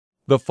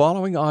The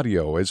following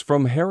audio is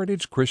from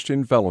Heritage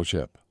Christian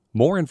Fellowship.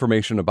 More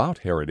information about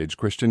Heritage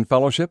Christian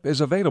Fellowship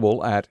is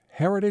available at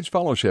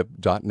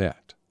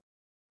heritagefellowship.net.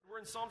 We're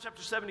in Psalm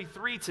chapter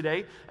 73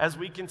 today as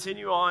we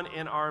continue on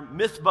in our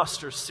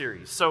Mythbusters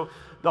series. So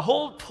the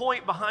whole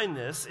point behind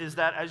this is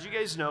that, as you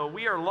guys know,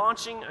 we are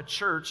launching a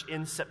church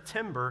in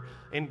September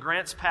in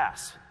Grants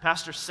Pass.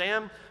 Pastor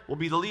Sam will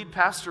be the lead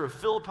pastor of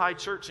Philippi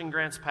Church in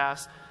Grants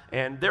Pass.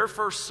 And their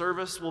first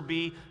service will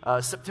be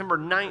September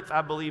 9th,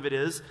 I believe it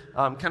is,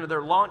 kind of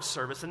their launch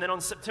service. And then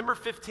on September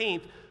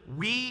 15th,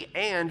 we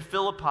and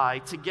Philippi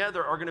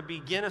together are going to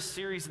begin a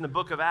series in the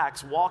book of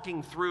Acts,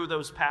 walking through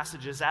those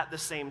passages at the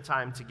same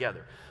time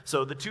together.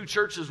 So the two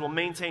churches will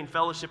maintain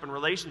fellowship and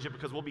relationship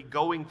because we'll be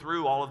going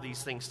through all of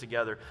these things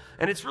together.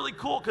 And it's really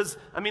cool because,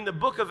 the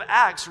book of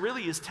Acts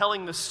really is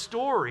telling the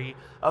story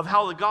of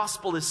how the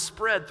gospel is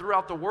spread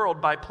throughout the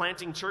world by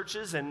planting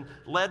churches and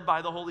led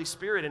by the Holy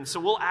Spirit. And so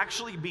we'll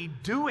actually be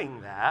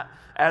doing that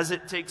as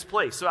it takes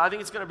place. So I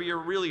think it's going to be a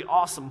really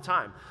awesome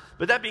time.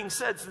 But that being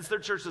said, since their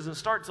church doesn't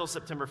start till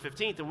September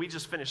 15th, and we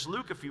just finished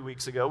Luke a few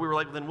weeks ago, we were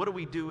like, well, then what do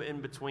we do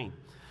in between?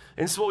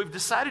 And so what we've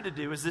decided to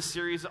do is this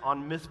series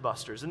on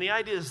Mythbusters. And the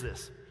idea is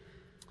this.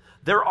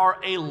 There are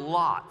a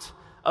lot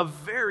of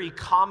very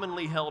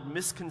commonly held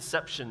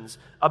misconceptions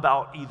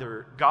about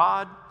either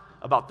God,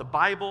 about the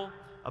Bible,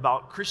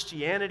 about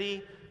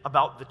Christianity,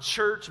 about the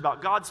church,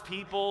 about God's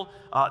people.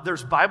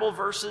 There's Bible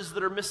verses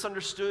that are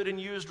misunderstood and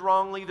used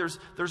wrongly.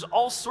 There's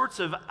all sorts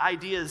of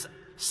ideas.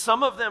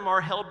 Some of them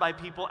are held by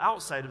people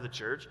outside of the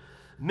church.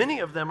 Many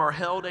of them are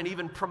held and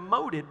even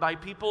promoted by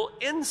people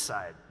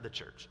inside the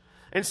church.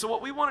 And so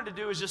what we wanted to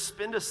do is just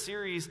spend a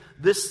series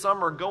this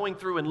summer going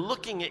through and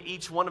looking at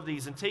each one of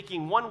these and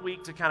taking 1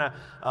 week to kind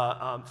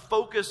of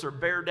focus or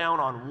bear down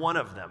on one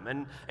of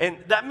them. And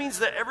that means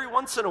that every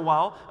once in a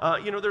while,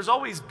 there's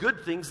always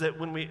good things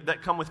that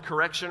come with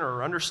correction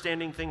or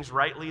understanding things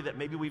rightly that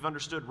maybe we've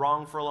understood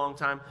wrong for a long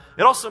time.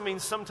 It also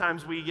means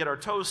sometimes we get our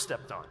toes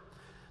stepped on.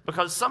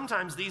 Because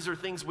sometimes these are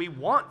things we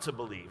want to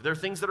believe. They're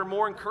things that are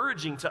more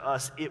encouraging to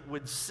us, it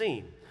would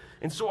seem.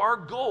 And so our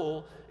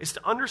goal is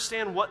to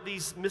understand what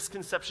these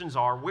misconceptions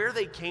are, where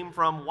they came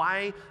from,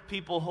 why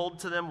people hold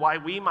to them, why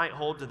we might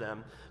hold to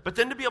them. But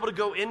then to be able to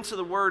go into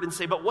the Word and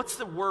say, but what's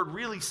the Word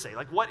really say?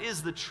 Like, what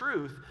is the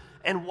truth?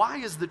 And why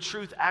is the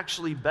truth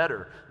actually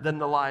better than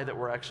the lie that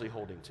we're actually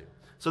holding to?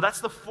 So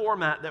that's the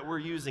format that we're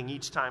using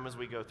each time as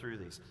we go through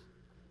these.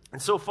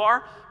 And so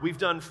far, we've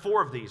done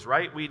 4 of these,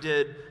 right?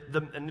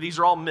 And these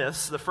are all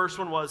myths. The first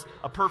one was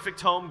a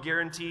perfect home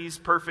guarantees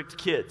perfect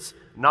kids.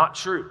 Not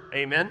true.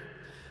 Amen?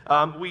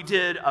 We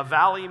did a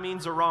valley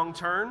means a wrong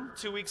turn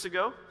 2 weeks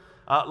ago.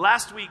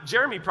 Last week,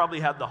 Jeremy probably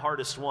had the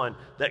hardest one,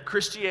 that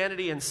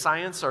Christianity and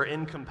science are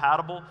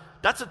incompatible.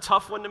 That's a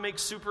tough one to make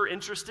super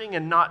interesting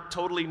and not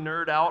totally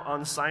nerd out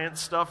on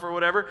science stuff or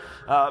whatever.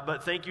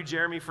 But thank you,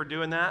 Jeremy, for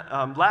doing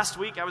that. Last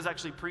week, I was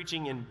actually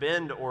preaching in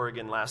Bend,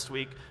 Oregon last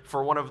week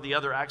for one of the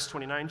other Acts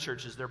 29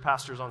 churches. Their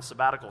pastor's on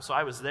sabbatical. So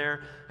I was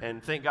there,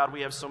 and thank God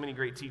we have so many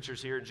great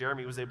teachers here.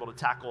 Jeremy was able to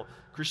tackle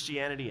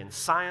Christianity and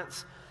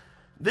science.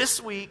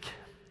 This week,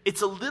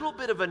 it's a little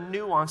bit of a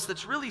nuance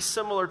that's really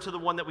similar to the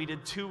one that we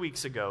did 2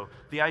 weeks ago,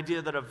 the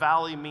idea that a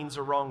valley means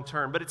a wrong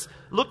turn, but it's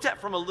looked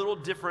at from a little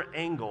different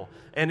angle,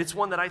 and it's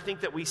one that I think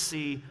that we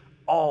see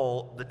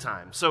all the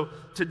time. So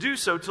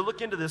to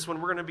look into this one,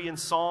 we're going to be in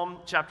Psalm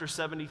chapter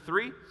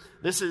 73.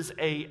 This is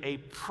a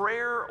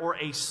prayer or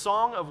a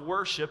song of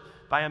worship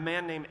by a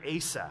man named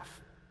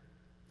Asaph.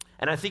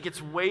 And I think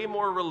it's way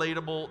more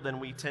relatable than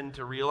we tend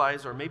to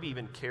realize or maybe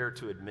even care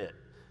to admit.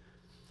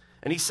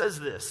 And he says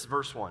this,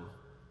 verse 1.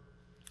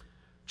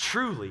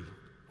 Truly,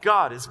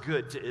 God is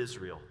good to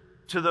Israel,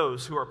 to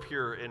those who are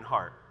pure in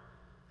heart.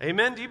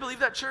 Amen? Do you believe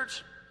that,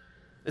 church?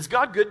 Is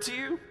God good to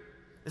you?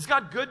 Is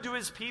God good to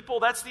his people?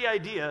 That's the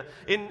idea.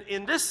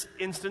 In this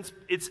instance,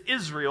 it's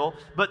Israel,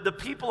 but the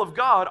people of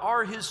God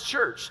are his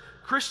church.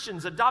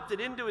 Christians adopted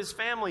into his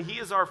family, he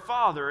is our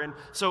father. And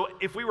so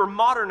if we were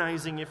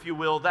modernizing, if you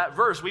will, that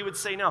verse, we would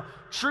say now,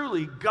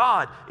 truly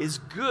God is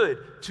good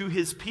to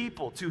his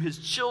people, to his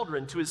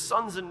children, to his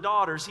sons and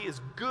daughters. He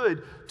is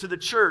good to the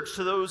church,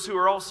 to those who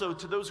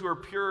are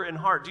pure in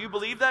heart. Do you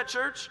believe that,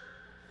 church?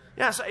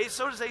 Yeah,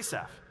 so does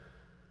Asaph,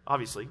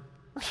 obviously.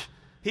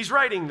 He's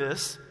writing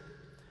this,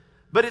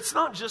 but it's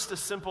not just a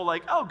simple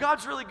like, oh,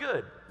 God's really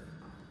good.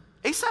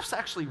 Asaph's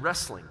actually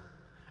wrestling.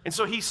 And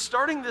so he's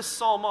starting this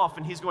psalm off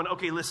and he's going,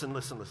 okay, listen.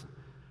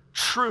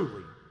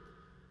 Truly,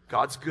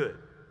 God's good.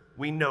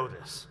 We know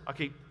this.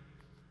 Okay,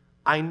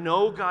 I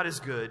know God is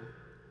good.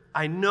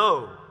 I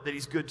know that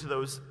he's good to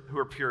those who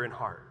are pure in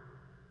heart.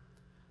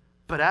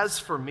 But as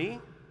for me,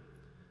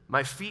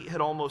 my feet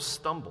had almost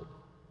stumbled.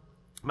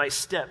 My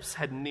steps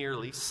had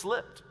nearly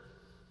slipped.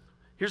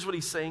 Here's what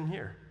he's saying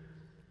here.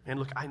 And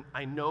look,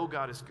 I know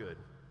God is good.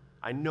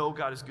 I know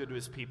God is good to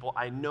his people.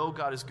 I know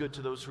God is good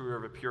to those who are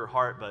of a pure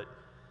heart, but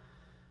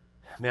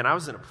man, I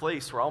was in a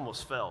place where I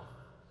almost fell.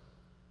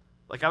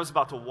 Like I was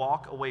about to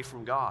walk away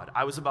from God.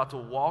 I was about to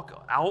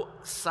walk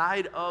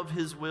outside of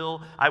his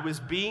will. I was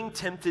being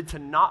tempted to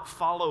not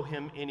follow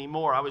him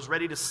anymore. I was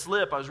ready to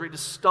slip. I was ready to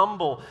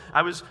stumble.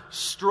 I was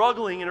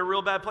struggling in a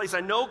real bad place. I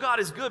know God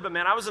is good, but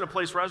man, I was in a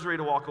place where I was ready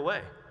to walk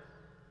away.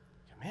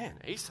 Man,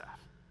 Asaph,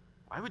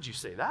 why would you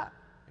say that?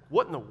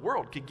 What in the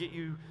world could get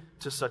you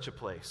to such a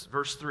place?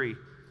 Verse 3,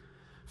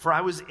 for I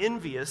was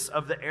envious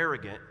of the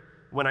arrogant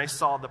when I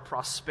saw the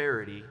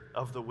prosperity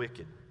of the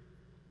wicked.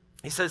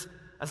 He says,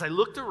 as I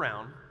looked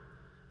around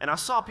and I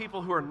saw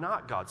people who are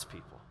not God's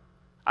people,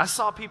 I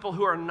saw people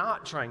who are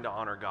not trying to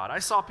honor God. I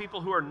saw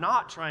people who are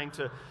not trying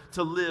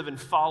to live and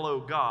follow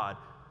God.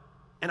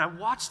 And I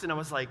watched and I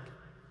was like,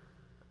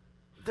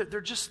 they're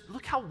just,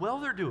 look how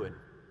well they're doing.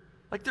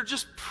 Like they're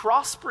just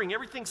prospering.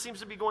 Everything seems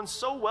to be going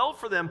so well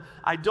for them.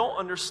 I don't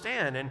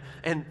understand.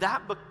 And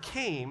that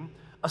became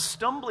a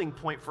stumbling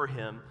point for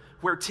him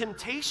where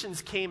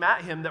temptations came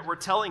at him that were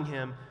telling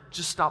him,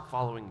 just stop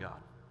following God.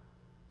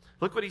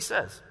 Look what he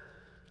says.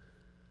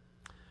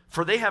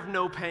 For they have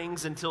no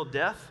pangs until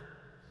death.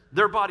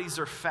 Their bodies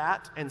are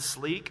fat and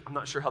sleek. I'm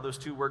not sure how those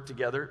two work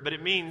together, but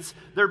it means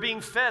they're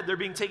being fed, they're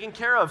being taken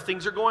care of.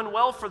 Things are going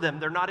well for them.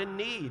 They're not in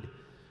need.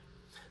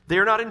 They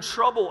are not in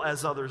trouble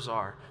as others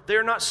are. They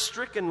are not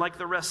stricken like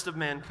the rest of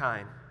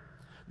mankind.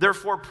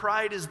 Therefore,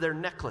 pride is their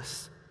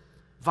necklace.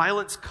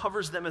 Violence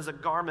covers them as a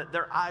garment.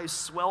 Their eyes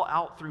swell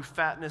out through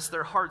fatness.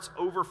 Their hearts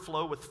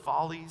overflow with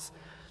follies.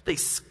 They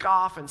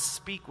scoff and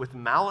speak with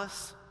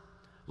malice.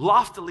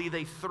 Loftily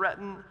they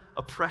threaten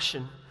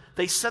oppression.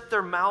 They set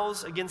their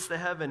mouths against the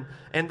heaven,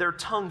 and their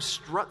tongue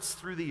struts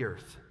through the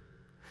earth.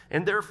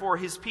 And therefore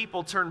his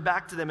people turn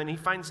back to them, and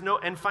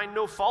find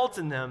no fault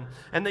in them.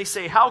 And they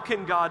say, how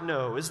can God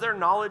know? Is there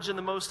knowledge in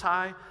the Most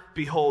High?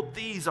 Behold,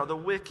 these are the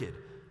wicked.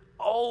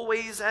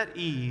 Always at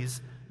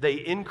ease, they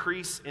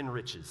increase in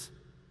riches.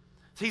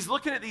 So he's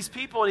looking at these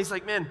people, and he's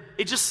like, man,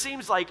 it just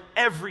seems like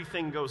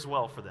everything goes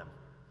well for them.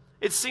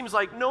 It seems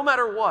like no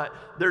matter what,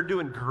 they're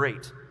doing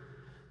great.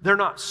 They're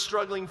not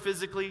struggling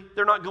physically.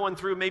 They're not going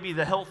through maybe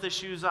the health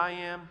issues I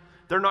am.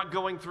 They're not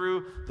going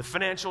through the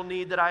financial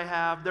need that I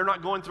have. They're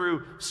not going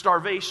through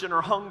starvation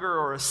or hunger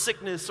or a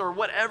sickness or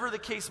whatever the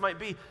case might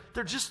be.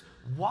 They're just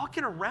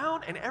walking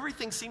around and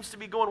everything seems to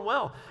be going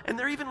well. And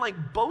they're even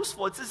like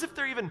boastful. It's as if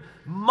they're even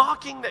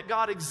mocking that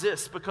God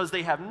exists because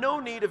they have no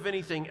need of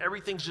anything.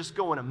 Everything's just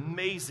going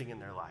amazing in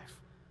their life.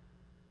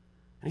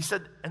 And he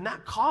said, and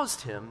that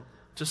caused him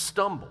to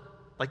stumble.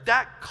 Like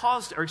that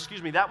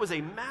was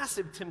a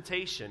massive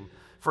temptation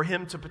for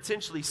him to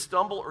potentially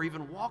stumble or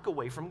even walk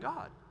away from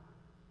God.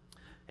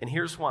 And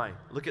here's why.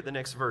 Look at the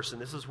next verse,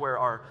 and this is where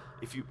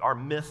our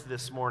myth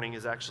this morning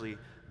is actually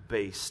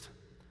based.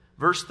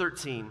 Verse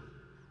 13,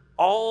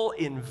 all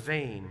in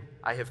vain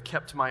I have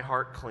kept my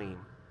heart clean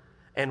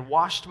and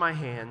washed my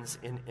hands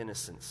in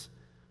innocence.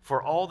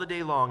 For all the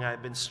day long I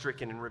have been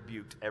stricken and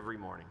rebuked every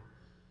morning.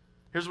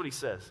 Here's what he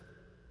says.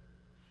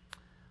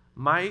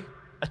 My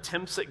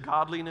attempts at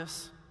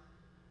godliness,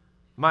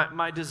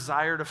 my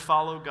desire to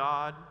follow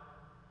God,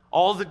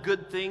 all the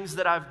good things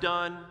that I've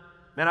done,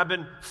 man, I've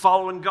been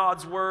following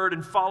God's word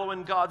and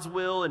following God's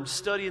will and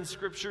studying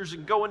scriptures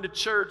and going to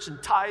church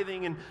and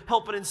tithing and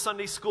helping in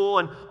Sunday school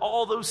and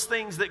all those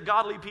things that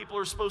godly people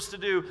are supposed to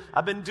do.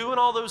 I've been doing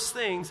all those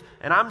things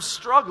and I'm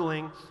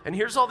struggling, and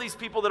here's all these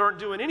people that aren't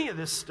doing any of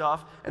this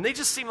stuff, and they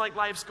just seem like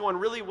life's going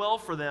really well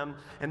for them,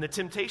 and the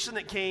temptation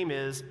that came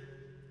is,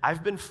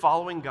 I've been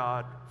following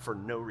God for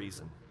no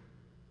reason.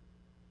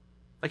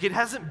 Like it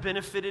hasn't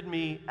benefited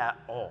me at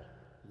all.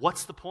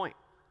 What's the point?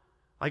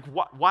 Like,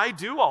 why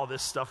do all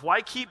this stuff? Why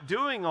keep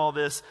doing all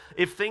this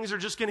if things are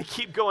just going to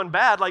keep going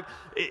bad? Like,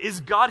 is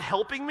God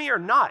helping me or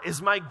not?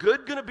 Is my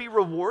good going to be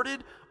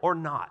rewarded or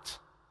not?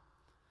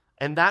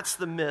 And that's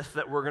the myth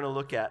that we're going to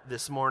look at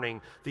this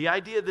morning. The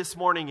idea this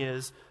morning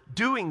is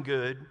doing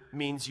good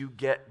means you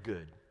get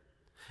good.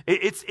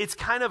 It's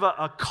kind of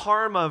a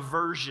karma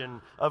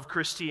version of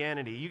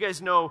Christianity. You guys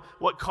know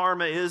what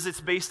karma is. It's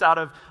based out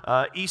of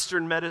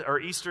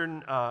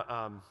Eastern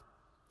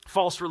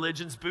false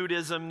religions,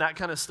 Buddhism, that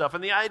kind of stuff.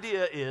 And the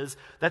idea is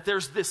that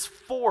there's this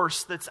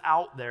force that's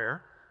out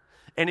there,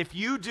 and if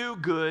you do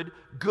good,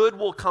 good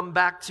will come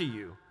back to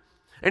you.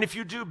 And if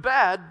you do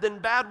bad, then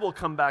bad will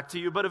come back to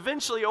you. But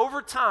eventually,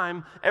 over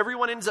time,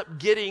 everyone ends up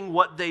getting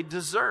what they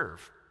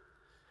deserve.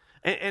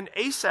 And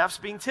Asaph's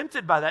being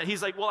tempted by that.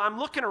 He's like, well, I'm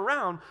looking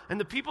around, and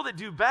the people that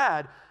do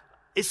bad,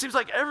 it seems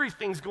like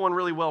everything's going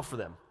really well for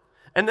them.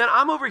 And then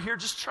I'm over here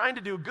just trying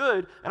to do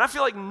good, and I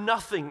feel like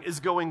nothing is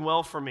going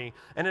well for me.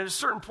 And at a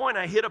certain point,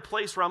 I hit a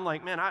place where I'm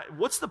like, man,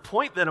 what's the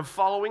point then of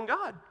following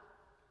God?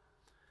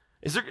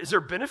 Is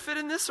there benefit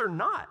in this or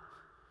not?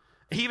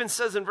 He even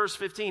says in verse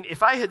 15,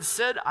 if I had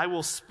said I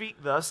will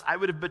speak thus, I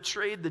would have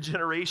betrayed the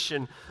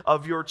generation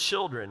of your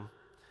children.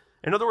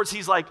 In other words,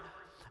 he's like,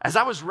 as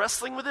I was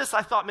wrestling with this,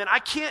 I thought, man, I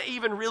can't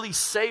even really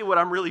say what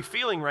I'm really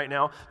feeling right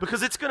now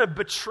because it's going to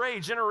betray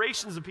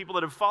generations of people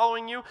that are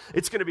following you.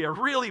 It's going to be a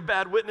really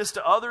bad witness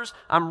to others.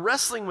 I'm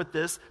wrestling with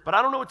this, but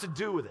I don't know what to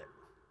do with it.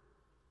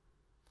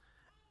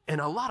 And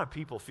a lot of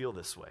people feel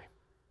this way.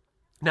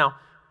 Now,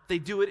 they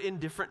do it in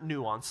different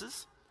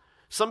nuances.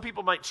 Some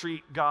people might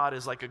treat God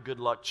as like a good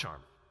luck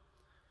charm.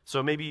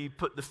 So maybe you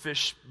put the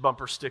fish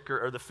bumper sticker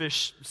or the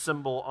fish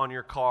symbol on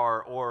your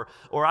car, or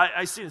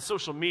I see in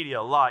social media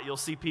a lot, you'll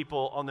see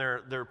people on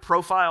their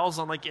profiles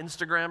on like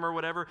Instagram or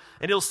whatever,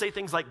 and it'll say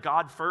things like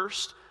God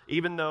first,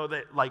 even though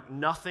that like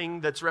nothing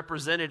that's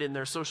represented in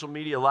their social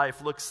media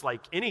life looks like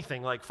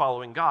anything like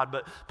following God,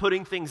 but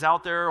putting things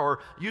out there or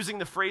using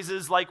the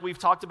phrases like we've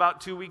talked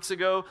about 2 weeks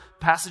ago,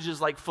 passages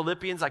like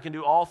Philippians, I can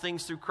do all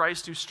things through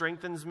Christ who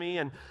strengthens me,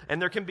 and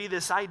there can be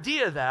this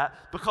idea that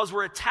because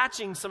we're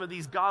attaching some of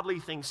these godly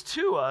things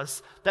to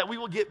us, that we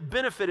will get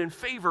benefit and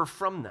favor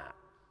from that.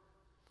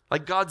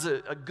 Like God's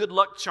a good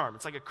luck charm.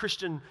 It's like a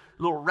Christian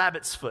little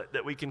rabbit's foot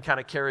that we can kind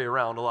of carry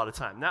around a lot of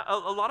time. Now,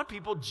 a lot of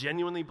people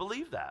genuinely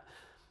believe that.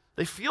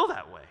 They feel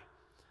that way.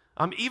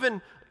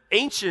 Even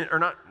ancient,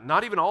 or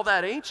not even all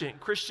that ancient,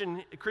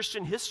 Christian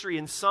history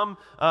in some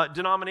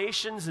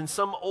denominations and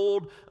some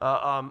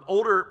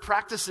older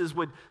practices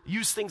would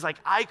use things like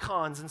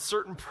icons and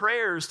certain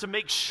prayers to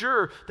make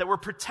sure that we're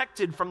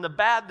protected from the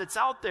bad that's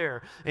out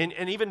there.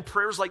 And even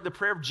prayers like the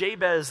prayer of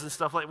Jabez and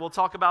stuff like we'll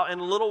talk about in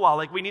a little while.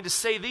 Like we need to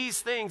say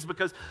these things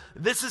because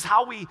this is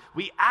how we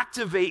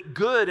activate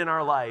good in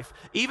our life,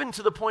 even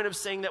to the point of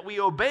saying that we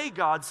obey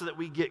God so that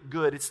we get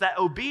good. It's that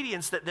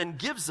obedience that then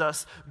gives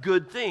us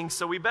good things.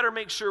 So we better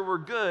make sure we're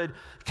good,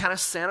 kind of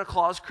Santa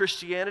Claus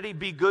Christianity,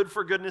 be good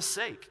for goodness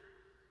sake.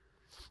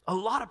 A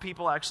lot of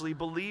people actually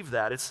believe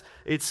that.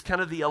 It's kind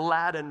of the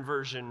Aladdin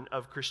version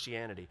of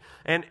Christianity.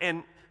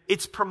 And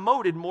it's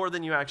promoted more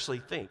than you actually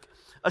think,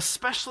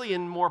 especially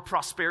in more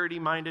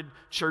prosperity-minded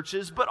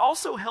churches, but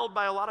also held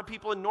by a lot of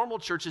people in normal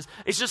churches.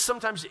 It's just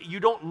sometimes you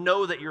don't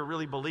know that you're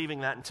really believing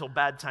that until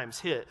bad times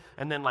hit.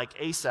 And then like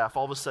Asaph,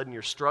 all of a sudden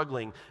you're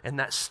struggling, and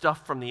that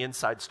stuff from the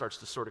inside starts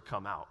to sort of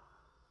come out.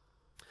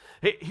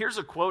 Hey, here's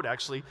a quote,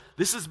 actually.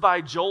 This is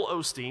by Joel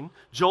Osteen.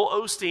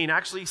 Joel Osteen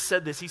actually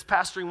said this. He's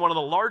pastoring one of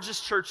the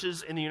largest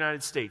churches in the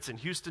United States, in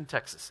Houston,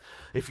 Texas.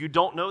 If you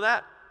don't know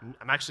that,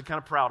 I'm actually kind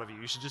of proud of you.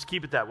 You should just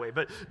keep it that way.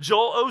 But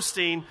Joel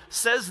Osteen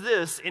says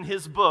this in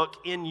his book,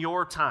 In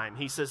Your Time.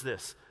 He says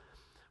this: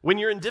 when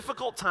you're in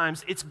difficult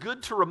times, it's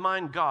good to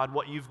remind God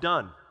what you've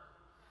done.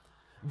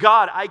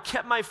 God, I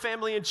kept my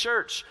family in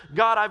church.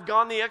 God, I've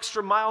gone the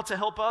extra mile to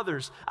help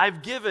others.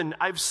 I've given,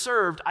 I've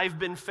served, I've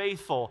been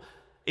faithful.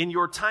 In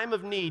your time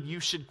of need, you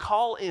should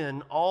call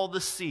in all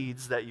the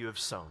seeds that you have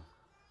sown.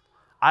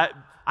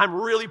 I'm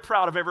really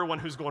proud of everyone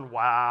who's going,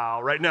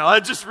 wow, right now.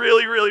 I'm just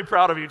really, really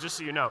proud of you, just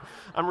so you know.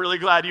 I'm really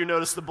glad you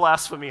noticed the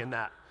blasphemy in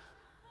that.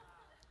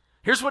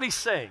 Here's what he's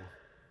saying.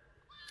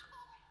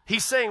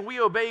 He's saying we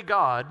obey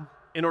God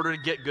in order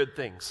to get good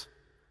things.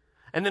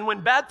 And then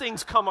when bad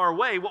things come our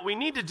way, what we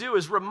need to do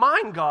is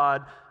remind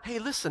God, hey,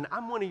 listen,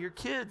 I'm one of your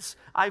kids.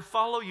 I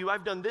follow you.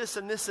 I've done this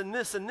and this and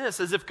this and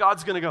this, as if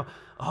God's going to go,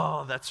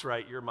 oh, that's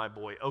right, you're my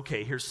boy.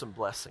 Okay, here's some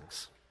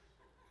blessings.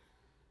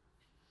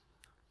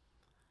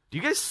 Do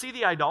you guys see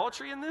the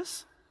idolatry in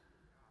this?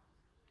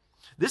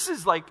 This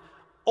is like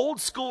old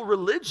school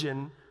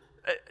religion,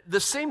 the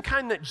same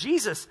kind that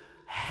Jesus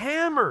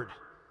hammered.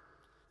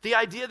 The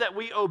idea that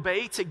we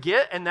obey to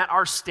get, and that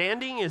our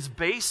standing is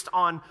based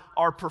on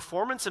our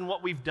performance and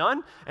what we've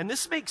done. And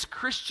this makes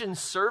Christian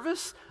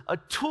service a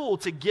tool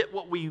to get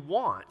what we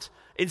want,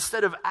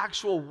 instead of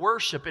actual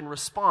worship in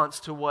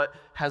response to what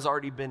has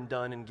already been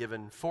done and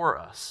given for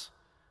us.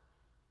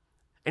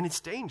 And it's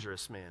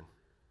dangerous, man.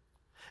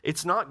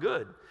 It's not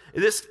good.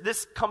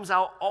 This comes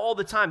out all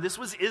the time. This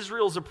was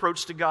Israel's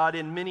approach to God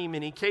in many,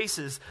 many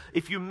cases.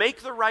 If you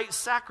make the right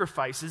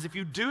sacrifices, if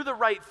you do the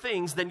right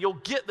things, then you'll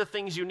get the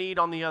things you need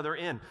on the other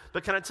end.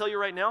 But can I tell you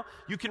right now,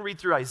 you can read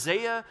through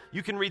Isaiah,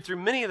 you can read through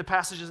many of the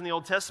passages in the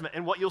Old Testament,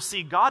 and what you'll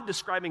see God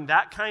describing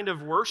that kind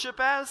of worship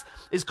as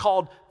is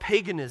called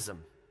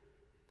paganism.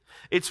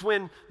 It's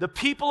when the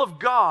people of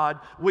God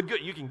would go.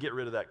 You can get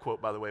rid of that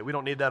quote, by the way. We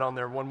don't need that on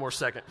there one more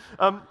second.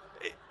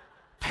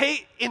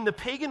 In the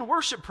pagan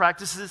worship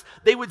practices,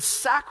 they would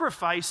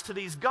sacrifice to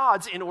these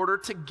gods in order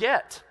to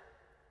get.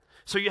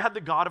 So you had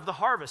the god of the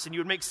harvest, and you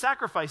would make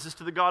sacrifices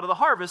to the god of the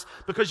harvest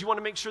because you want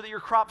to make sure that your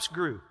crops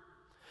grew.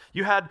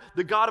 You had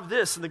the god of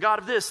this, and the god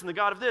of this, and the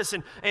god of this.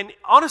 And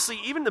honestly,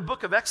 even the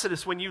book of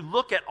Exodus, when you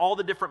look at all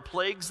the different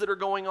plagues that are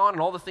going on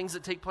and all the things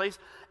that take place,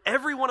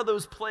 every one of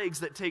those plagues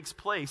that takes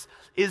place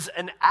is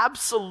an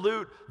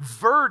absolute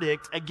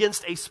verdict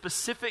against a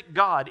specific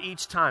god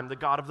each time. The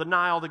god of the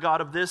Nile, the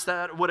god of this,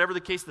 that, whatever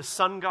the case, the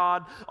sun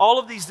god, all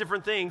of these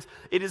different things.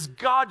 It is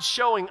God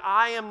showing,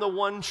 I am the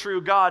one true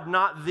God,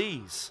 not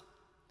these.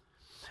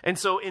 And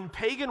so in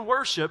pagan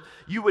worship,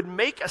 you would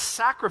make a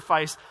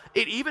sacrifice.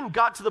 It even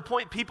got to the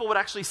point people would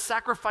actually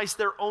sacrifice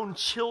their own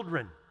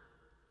children.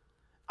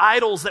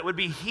 Idols that would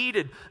be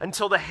heated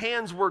until the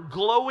hands were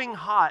glowing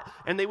hot,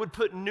 and they would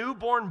put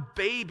newborn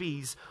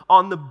babies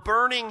on the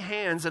burning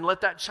hands and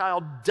let that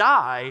child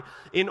die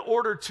in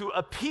order to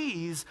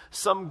appease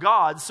some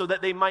god so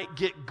that they might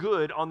get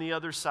good on the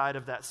other side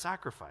of that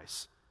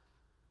sacrifice.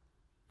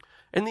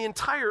 And the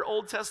entire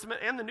Old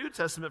Testament and the New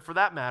Testament, for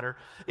that matter,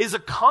 is a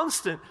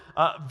constant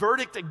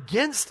verdict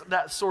against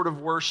that sort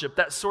of worship,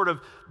 that sort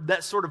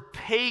of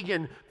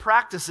pagan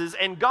practices.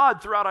 And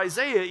God, throughout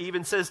Isaiah,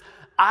 even says,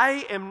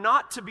 I am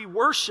not to be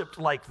worshipped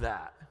like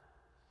that.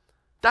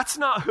 That's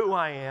not who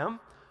I am.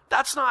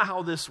 That's not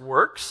how this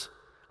works.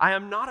 I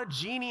am not a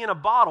genie in a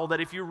bottle that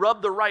if you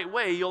rub the right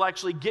way, you'll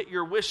actually get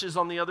your wishes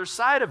on the other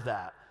side of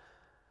that.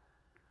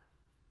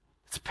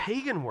 It's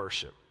pagan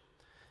worship.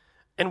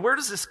 And where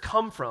does this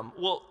come from?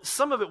 Well,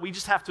 some of it we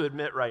just have to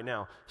admit right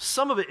now.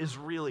 Some of it is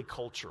really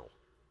cultural.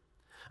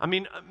 I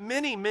mean,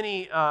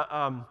 many,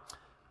 how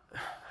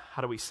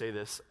do we say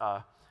this?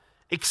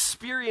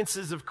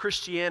 Experiences of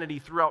Christianity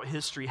throughout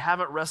history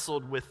haven't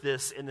wrestled with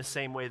this in the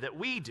same way that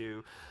we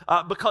do,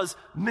 because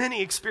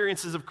many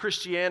experiences of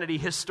Christianity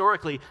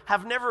historically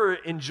have never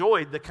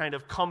enjoyed the kind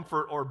of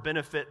comfort or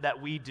benefit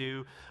that we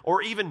do,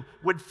 or even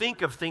would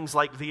think of things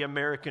like the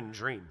American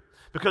dream.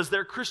 Because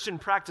their Christian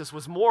practice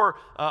was more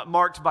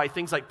marked by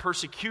things like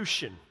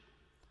persecution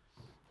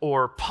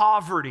or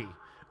poverty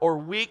or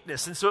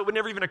weakness. And so it would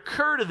never even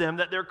occur to them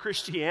that their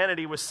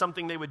Christianity was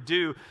something they would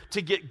do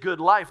to get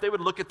good life. They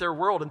would look at their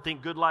world and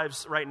think good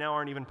lives right now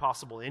aren't even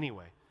possible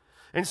anyway.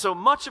 And so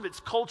much of it's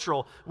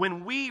cultural.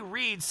 When we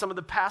read some of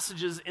the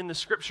passages in the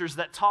scriptures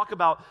that talk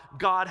about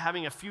God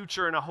having a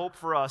future and a hope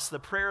for us, the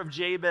prayer of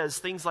Jabez,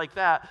 things like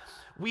that,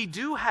 we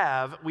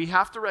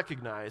have to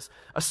recognize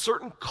a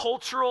certain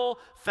cultural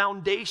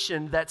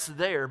foundation that's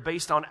there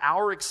based on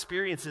our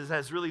experiences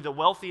as really the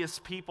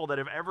wealthiest people that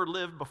have ever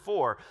lived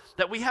before,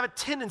 that we have a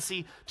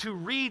tendency to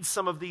read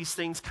some of these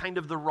things kind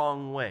of the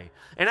wrong way.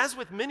 And as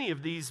with many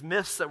of these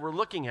myths that we're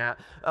looking at,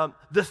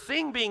 the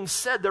thing being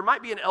said, there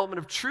might be an element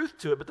of truth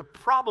to it, but the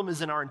problem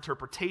is in our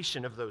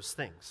interpretation of those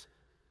things.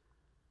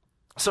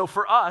 So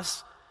for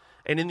us,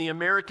 and in the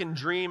American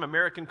dream,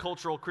 American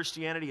cultural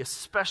Christianity,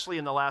 especially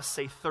in the last,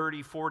 say,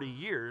 30, 40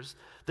 years,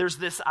 there's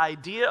this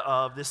idea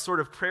of this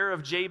sort of prayer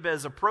of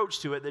Jabez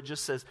approach to it that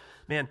just says,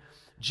 man,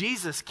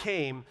 Jesus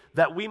came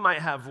that we might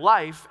have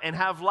life and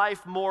have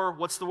life more,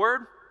 what's the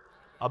word?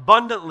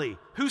 Abundantly.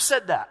 Who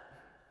said that?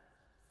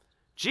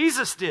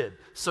 Jesus did.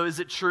 So is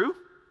it true?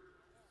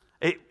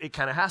 It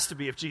kind of has to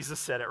be if Jesus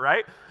said it,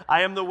 right?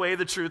 I am the way,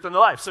 the truth, and the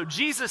life. So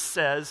Jesus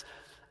says,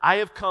 I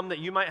have come that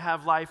you might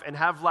have life and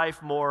have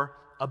life more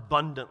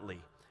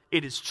abundantly.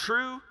 It is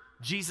true.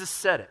 Jesus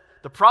said it.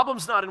 The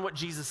problem's not in what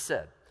Jesus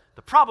said.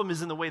 The problem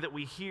is in the way that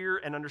we hear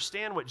and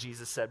understand what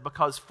Jesus said,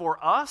 because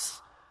for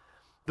us,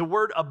 the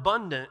word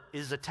abundant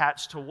is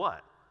attached to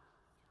what?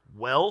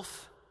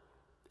 Wealth,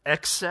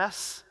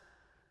 excess,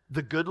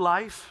 the good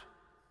life,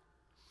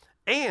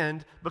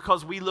 and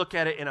because we look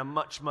at it in a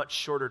much, much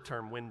shorter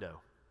term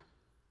window.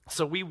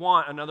 So we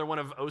want another one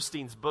of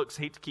Osteen's books.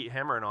 Hate to keep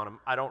hammering on him.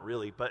 I don't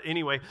really. But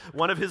anyway,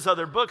 one of his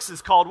other books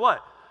is called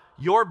what?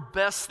 Your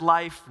Best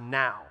Life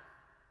Now.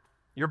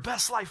 Your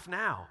Best Life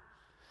Now.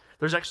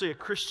 There's actually a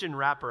Christian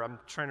rapper. I'm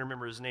trying to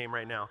remember his name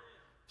right now.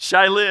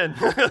 Shylin.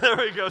 There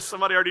we go.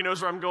 Somebody already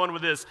knows where I'm going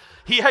with this.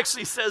 He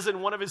actually says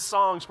in one of his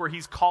songs where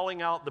he's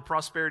calling out the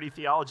prosperity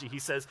theology, he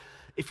says,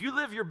 if you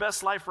live your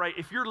best life right,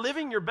 if you're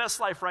living your best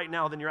life right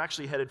now, then you're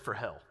actually headed for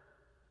hell.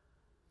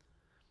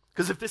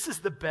 Because if this is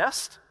the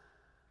best,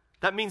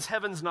 that means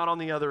heaven's not on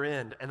the other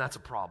end, and that's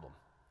a problem.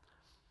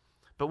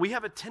 But we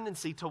have a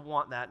tendency to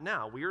want that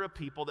now. We are a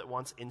people that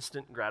wants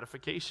instant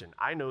gratification.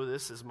 I know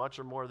this as much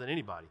or more than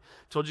anybody.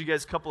 Told you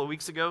guys a couple of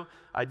weeks ago,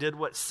 I did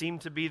what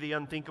seemed to be the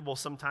unthinkable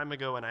some time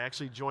ago, and I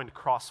actually joined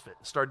CrossFit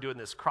and started doing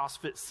this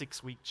CrossFit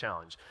 6-week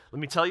challenge.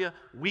 Let me tell you,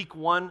 week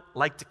 1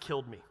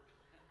 killed me.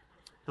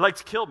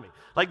 It killed me.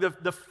 Like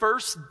the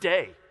first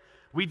day,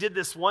 we did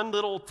this one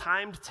little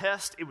timed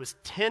test. It was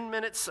 10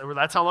 minutes, or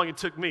that's how long it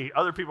took me.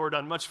 Other people were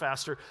done much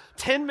faster.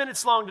 10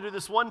 minutes long to do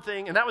this one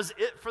thing, and that was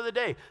it for the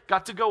day.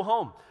 Got to go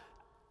home.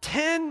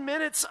 10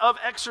 minutes of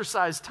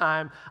exercise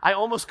time. I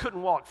almost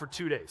couldn't walk for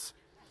 2 days.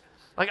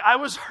 Like, I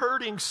was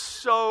hurting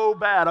so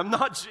bad.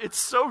 It's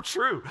so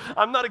true.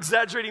 I'm not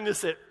exaggerating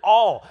this at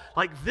all.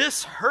 Like,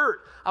 this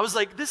hurt. I was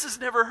like, this has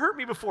never hurt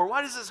me before.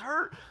 Why does this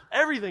hurt?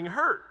 Everything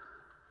hurt.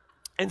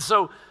 And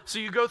so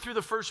you go through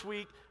the first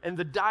week, and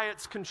the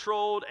diet's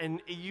controlled,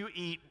 and you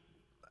eat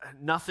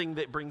nothing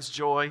that brings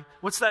joy.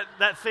 What's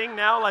that thing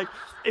now? Like,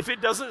 if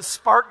it doesn't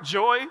spark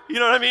joy, you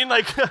know what I mean?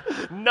 Like,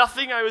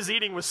 nothing I was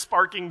eating was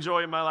sparking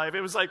joy in my life.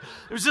 It was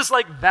just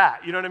like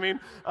that, you know what I mean?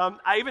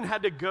 I even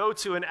had to go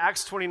to an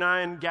Acts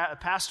 29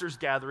 pastors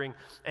gathering,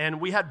 and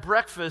we had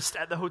breakfast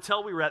at the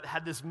hotel we were at.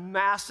 Had this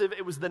massive,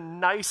 it was the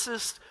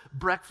nicest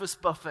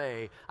breakfast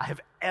buffet I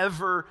have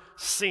ever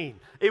seen.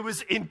 It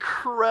was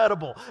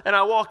incredible. And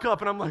I walk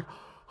up, and I'm like,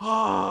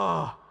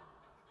 oh,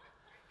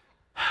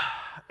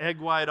 egg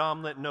white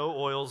omelet, no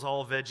oils,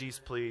 all veggies,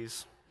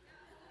 please.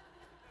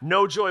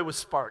 No joy was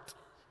sparked.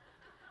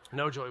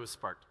 No joy was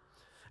sparked.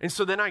 And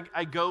so then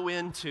I go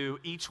into,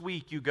 each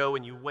week you go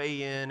and you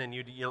weigh in, and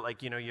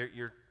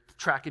you're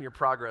tracking your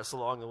progress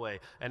along the way.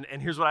 And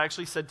here's what I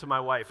actually said to my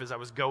wife as I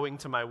was going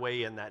to my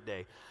weigh-in that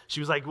day. She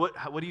was like,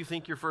 what do you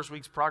think your first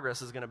week's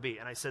progress is going to be?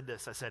 And I said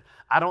this. I said,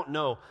 I don't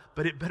know,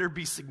 but it better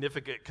be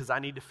significant because I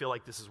need to feel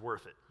like this is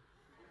worth it.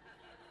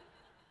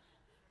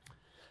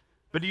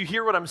 But do you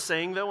hear what I'm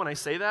saying, though, when I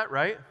say that,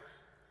 right?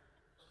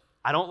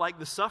 I don't like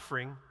the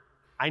suffering.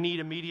 I need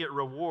immediate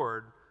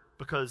reward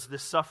because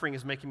this suffering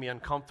is making me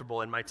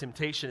uncomfortable, and my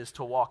temptation is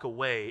to walk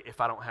away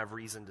if I don't have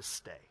reason to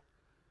stay.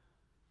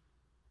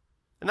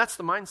 And that's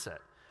the mindset.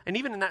 And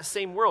even in that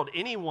same world,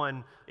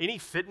 anyone, any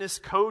fitness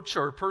coach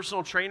or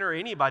personal trainer or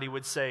anybody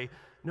would say,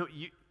 no,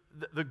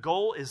 the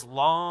goal is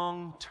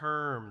long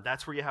term.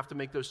 That's where you have to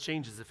make those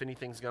changes if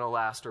anything's going to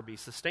last or be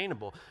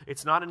sustainable.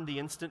 It's not in the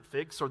instant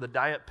fix or the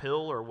diet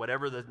pill or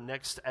whatever the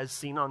next as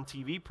seen on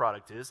TV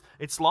product is.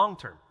 It's long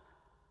term.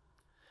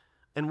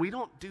 And we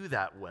don't do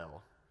that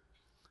well.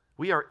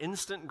 We are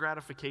instant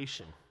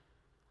gratification.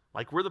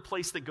 Like we're the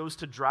place that goes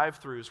to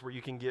drive-thrus where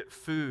you can get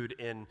food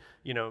in,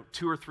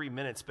 2 or 3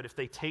 minutes, but if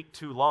they take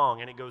too long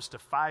and it goes to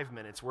 5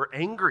 minutes, we're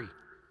angry.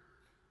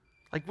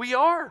 Like we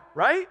are,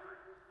 right?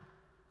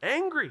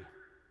 Angry.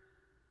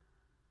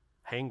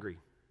 Hangry.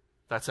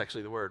 That's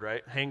actually the word,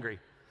 right? Hangry.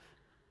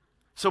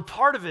 So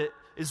part of it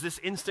is this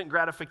instant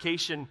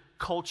gratification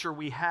culture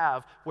we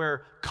have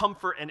where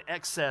comfort and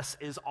excess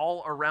is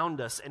all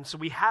around us. And so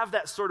we have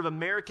that sort of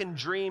American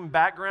dream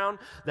background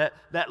that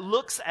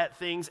looks at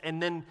things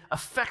and then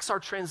affects our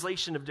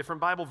translation of different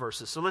Bible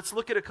verses. So let's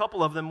look at a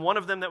couple of them. One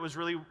of them that was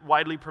really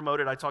widely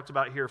promoted, I talked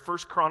about here, 1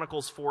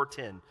 Chronicles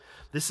 4:10.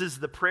 This is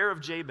the prayer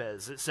of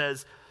Jabez. It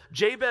says,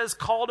 Jabez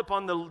called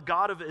upon the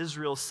God of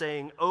Israel,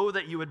 saying, "Oh,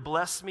 that you would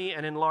bless me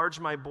and enlarge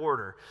my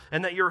border,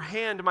 and that your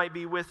hand might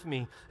be with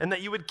me, and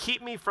that you would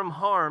keep me from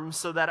harm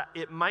so that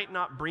it might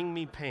not bring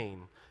me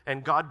pain."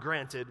 And God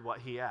granted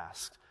what he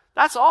asked.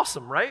 That's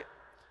awesome, right?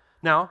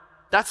 Now,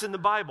 that's in the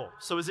Bible.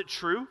 So is it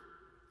true?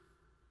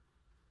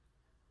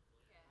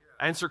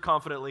 Answer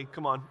confidently.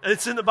 Come on.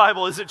 It's in the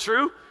Bible. Is it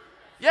true?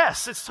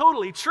 Yes, it's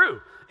totally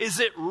true.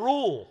 Is it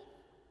rule?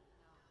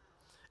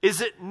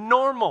 Is it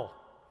normal?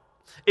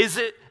 Is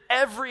it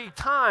every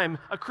time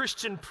a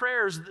Christian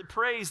prays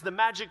the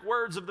magic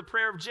words of the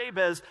prayer of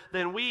Jabez,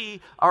 then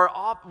we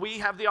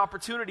have the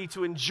opportunity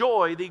to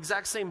enjoy the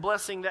exact same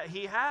blessing that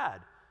he had?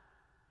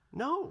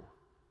 No,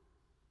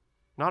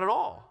 not at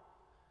all.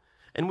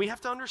 And we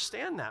have to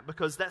understand that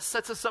because that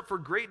sets us up for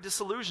great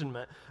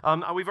disillusionment.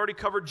 We've already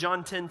covered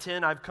John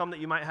 10:10. I've come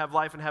that you might have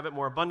life and have it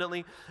more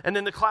abundantly. And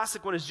then the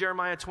classic one is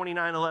Jeremiah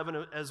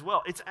 29:11 as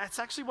well. It's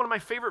actually one of my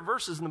favorite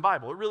verses in the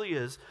Bible. It really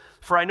is.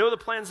 "For I know the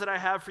plans that I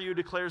have for you,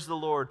 declares the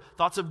Lord,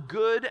 thoughts of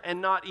good and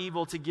not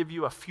evil, to give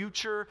you a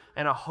future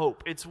and a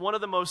hope." It's one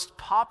of the most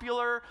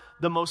popular,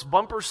 the most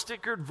bumper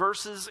stickered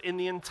verses in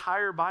the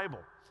entire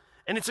Bible.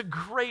 And it's a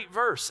great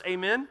verse.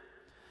 Amen?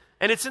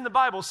 And it's in the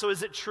Bible, so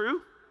is it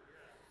true?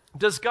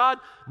 Does God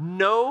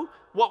know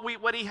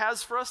what he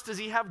has for us? Does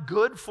he have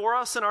good for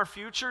us in our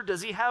future?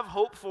 Does he have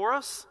hope for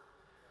us?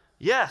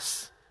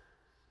 Yes.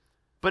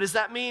 But does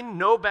that mean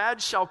no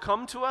bad shall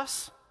come to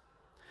us?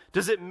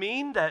 Does it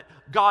mean that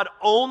God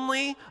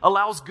only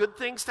allows good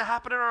things to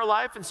happen in our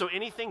life, and so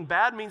anything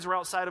bad means we're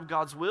outside of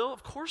God's will?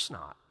 Of course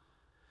not.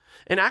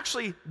 And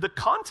actually, the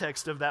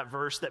context of that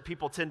verse that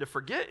people tend to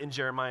forget in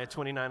Jeremiah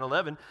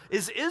 29:11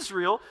 is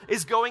Israel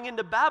is going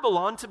into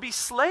Babylon to be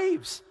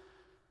slaves.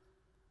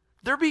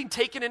 They're being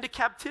taken into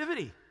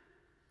captivity.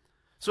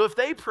 So if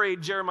they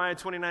prayed Jeremiah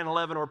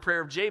 29:11 or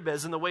prayer of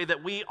Jabez in the way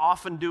that we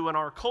often do in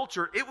our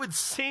culture, it would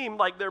seem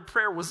like their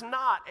prayer was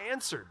not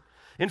answered.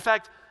 In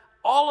fact,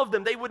 all of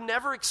them, they would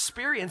never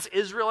experience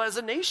Israel as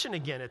a nation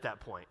again at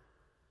that point.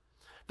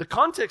 The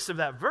context of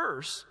that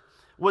verse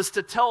was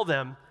to tell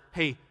them,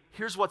 hey,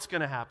 here's what's going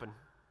to happen.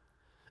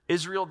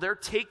 Israel, they're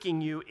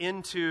taking you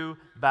into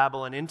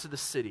Babylon, into the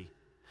city.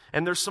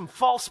 And there's some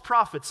false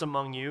prophets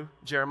among you,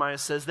 Jeremiah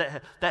says,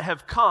 that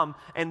have come,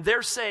 and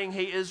they're saying,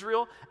 hey,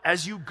 Israel,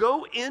 as you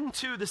go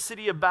into the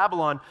city of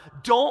Babylon,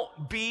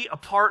 don't be a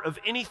part of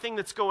anything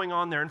that's going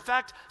on there. In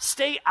fact,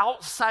 stay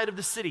outside of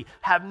the city.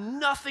 Have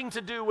nothing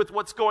to do with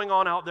what's going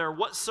on out there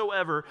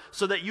whatsoever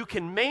so that you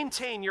can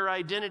maintain your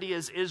identity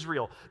as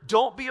Israel.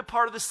 Don't be a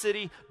part of the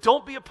city.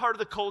 Don't be a part of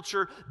the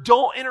culture.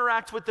 Don't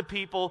interact with the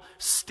people.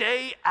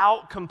 Stay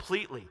out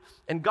completely.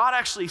 And God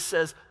actually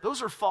says,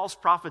 those are false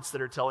prophets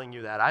that are telling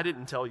you that. I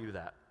didn't tell you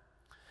that.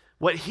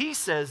 What he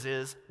says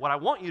is, what I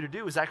want you to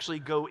do is actually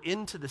go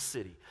into the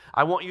city.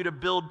 I want you to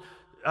build,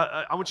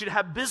 I want you to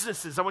have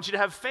businesses. I want you to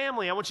have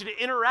family. I want you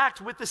to interact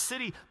with the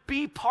city.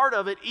 Be part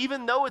of it,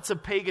 even though it's a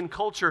pagan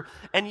culture,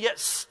 and yet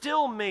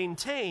still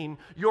maintain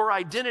your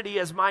identity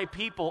as my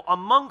people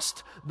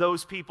amongst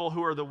those people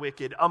who are the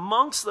wicked,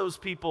 amongst those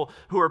people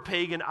who are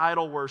pagan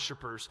idol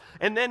worshipers.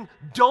 And then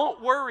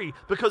don't worry,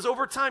 because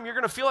over time you're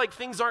going to feel like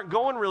things aren't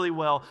going really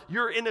well.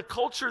 You're in a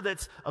culture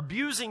that's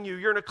abusing you.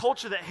 You're in a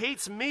culture that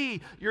hates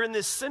me. You're in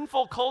this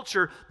sinful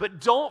culture,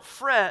 but don't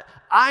fret.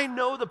 I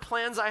know the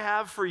plans I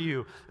have for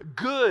you.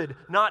 Good,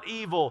 not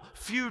evil,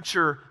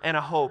 future, and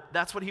a hope.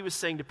 That's what he was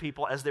saying to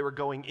people as they were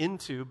going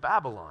into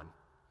Babylon.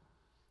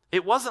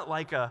 It wasn't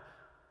like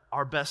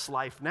our best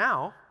life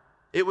now.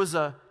 It was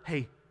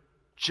hey,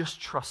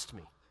 just trust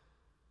me.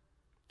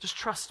 Just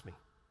trust me.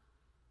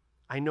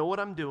 I know what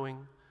I'm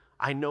doing.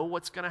 I know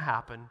what's going to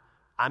happen.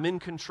 I'm in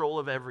control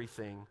of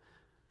everything.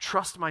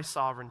 Trust my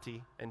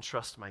sovereignty and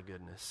trust my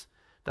goodness.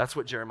 That's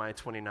what Jeremiah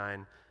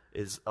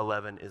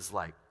 29:11 is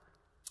like.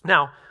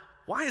 Now,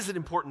 why is it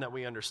important that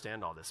we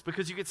understand all this?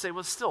 Because you could say,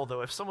 well, still,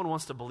 though, if someone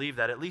wants to believe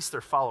that, at least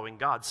they're following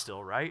God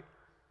still, right?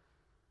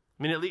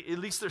 I mean, at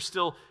least they're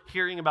still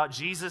hearing about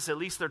Jesus. At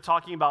least they're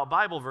talking about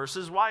Bible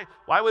verses. Why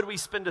would we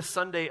spend a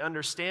Sunday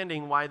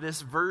understanding why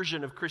this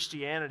version of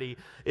Christianity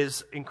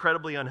is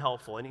incredibly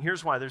unhelpful? And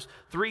here's why. There's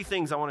 3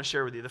 things I want to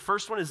share with you. The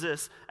first one is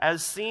this.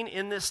 As seen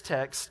in this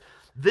text,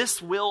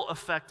 this will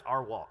affect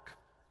our walk.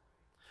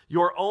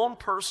 Your own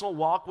personal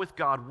walk with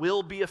God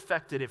will be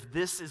affected if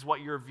this is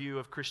what your view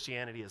of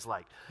Christianity is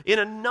like, in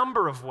a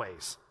number of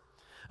ways.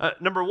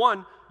 Number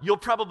one, you'll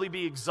probably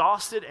be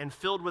exhausted and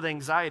filled with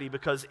anxiety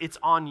because it's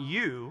on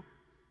you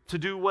to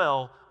do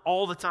well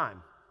all the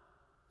time.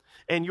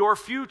 And your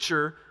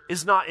future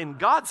is not in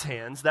God's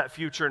hands, that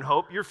future and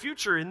hope. Your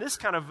future in this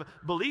kind of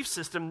belief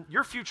system,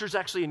 your future is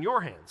actually in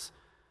your hands.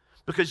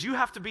 Because you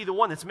have to be the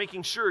one that's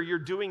making sure you're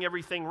doing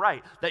everything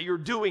right, that you're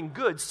doing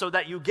good so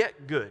that you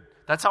get good.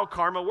 That's how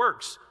karma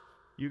works.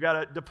 You got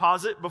to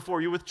deposit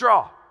before you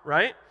withdraw,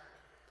 right?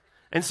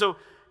 And so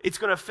it's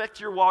going to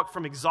affect your walk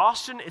from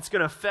exhaustion. It's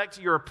going to affect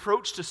your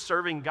approach to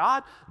serving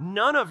God.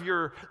 None of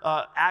your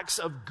acts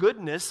of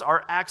goodness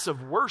are acts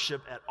of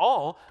worship at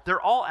all.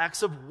 They're all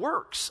acts of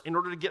works in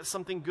order to get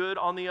something good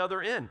on the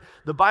other end.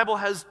 The Bible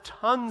has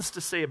tons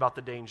to say about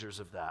the dangers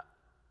of that.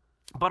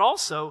 But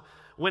also,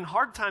 when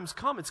hard times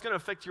come, it's going to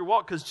affect your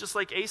walk because just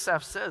like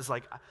Asaph says,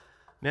 like,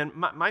 man,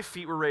 my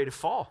feet were ready to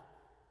fall.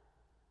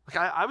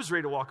 Like I was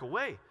ready to walk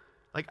away.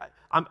 Like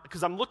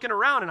because I'm looking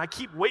around and I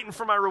keep waiting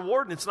for my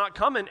reward and it's not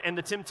coming. And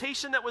the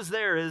temptation that was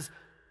there is,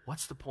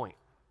 what's the point?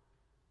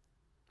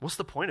 What's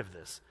the point of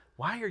this?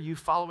 Why are you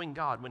following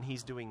God when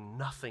he's doing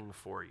nothing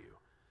for you?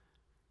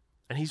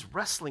 And he's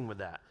wrestling with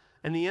that.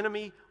 And the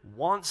enemy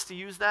wants to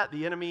use that.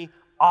 The enemy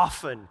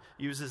often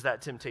uses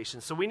that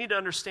temptation. So we need to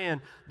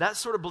understand that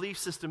sort of belief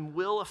system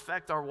will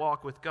affect our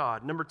walk with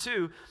God. Number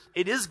 2,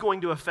 it is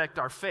going to affect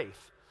our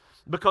faith.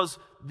 Because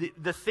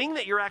the thing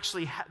that you're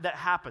actually that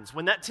happens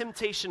when that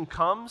temptation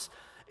comes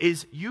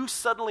is you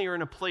suddenly are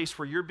in a place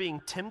where you're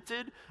being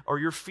tempted or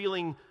you're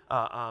feeling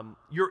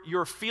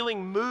you're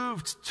feeling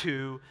moved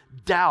to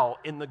doubt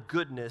in the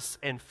goodness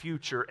and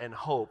future and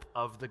hope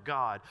of the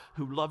God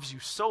who loves you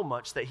so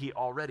much that he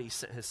already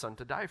sent his son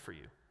to die for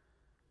you.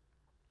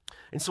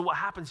 And so what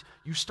happens,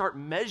 you start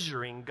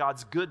measuring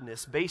God's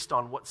goodness based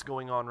on what's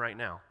going on right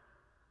now.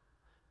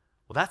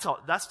 Well,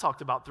 that's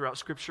talked about throughout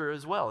Scripture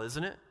as well,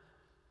 isn't it?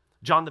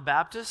 John the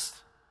Baptist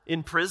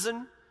in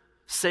prison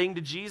saying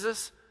to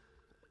Jesus,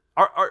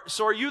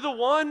 so are you the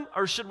one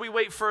or should we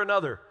wait for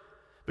another?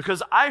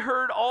 Because I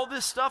heard all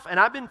this stuff and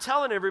I've been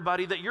telling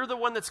everybody that you're the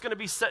one that's going to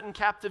be setting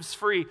captives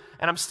free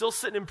and I'm still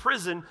sitting in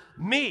prison.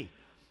 Me,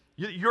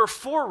 your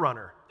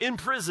forerunner in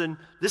prison.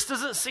 This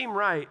doesn't seem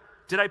right.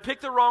 Did I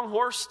pick the wrong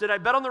horse? Did I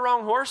bet on the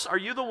wrong horse? Are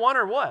you the one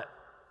or what?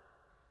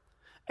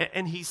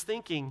 And he's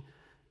thinking,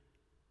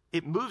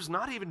 it moves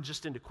not even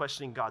just into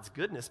questioning God's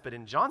goodness, but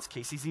in John's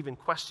case, he's even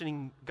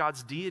questioning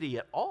God's deity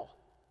at all.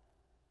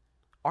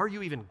 Are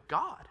you even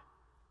God?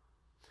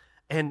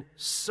 And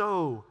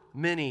so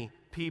many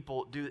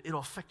people do. It'll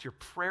affect your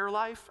prayer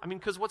life. I mean,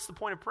 because what's the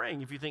point of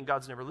praying if you think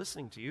God's never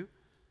listening to you?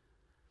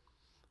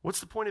 What's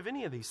the point of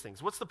any of these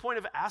things? What's the point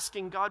of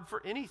asking God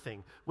for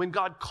anything when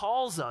God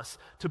calls us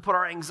to put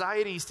our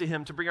anxieties to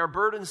him, to bring our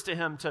burdens to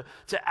him,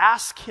 to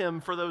ask him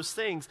for those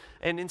things?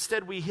 And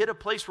instead we hit a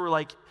place where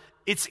like,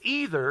 it's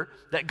either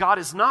that God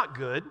is not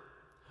good,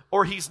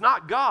 or he's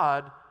not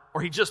God,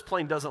 or he just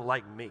plain doesn't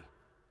like me.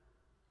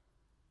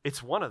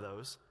 It's one of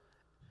those.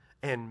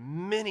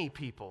 And many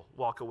people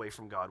walk away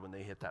from God when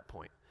they hit that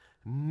point.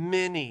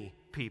 Many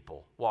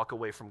people walk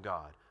away from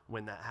God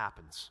when that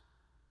happens.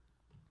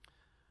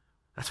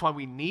 That's why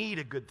we need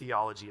a good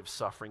theology of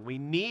suffering. We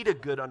need a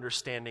good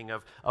understanding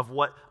of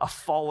what a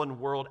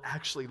fallen world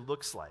actually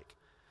looks like.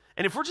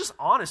 And if we're just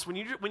honest, when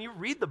you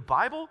read the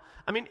Bible,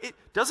 I mean,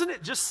 doesn't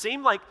it just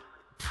seem like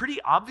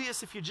pretty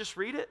obvious if you just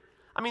read it?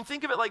 I mean,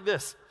 think of it like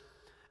this.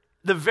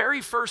 The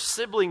very first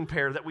sibling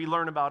pair that we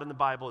learn about in the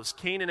Bible is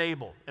Cain and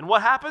Abel. And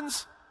what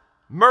happens?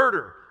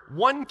 Murder.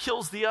 One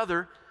kills the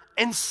other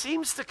and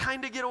seems to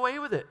kind of get away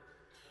with it.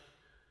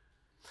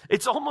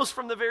 It's almost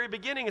from the very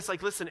beginning. It's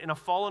like, listen, in a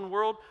fallen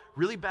world,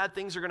 really bad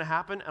things are going to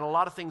happen, and a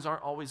lot of things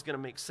aren't always going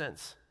to make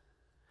sense.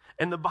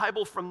 And the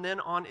Bible from then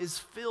on is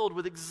filled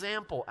with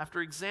example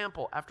after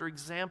example after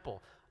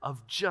example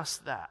of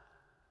just that.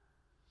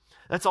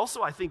 That's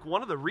also, I think,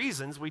 one of the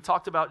reasons we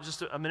talked about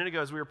just a minute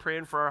ago as we were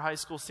praying for our high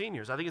school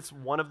seniors. I think it's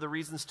one of the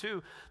reasons,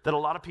 too, that a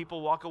lot of people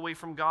walk away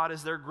from God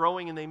as they're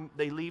growing and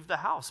they leave the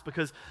house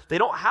because they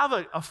don't have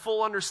a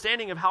full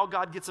understanding of how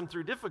God gets them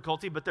through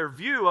difficulty, but their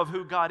view of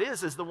who God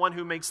is the one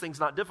who makes things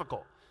not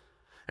difficult.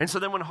 And so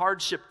then when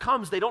hardship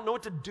comes, they don't know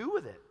what to do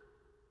with it.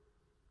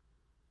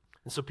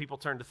 And so people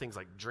turn to things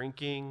like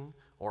drinking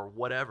or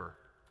whatever.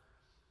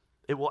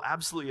 It will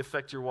absolutely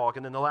affect your walk.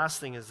 And then the last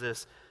thing is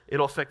this.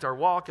 It'll affect our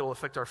walk, it'll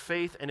affect our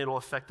faith, and it'll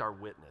affect our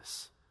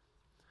witness.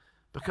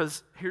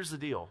 Because here's the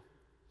deal.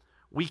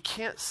 We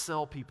can't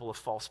sell people a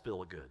false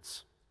bill of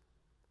goods.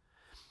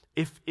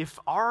 If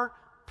our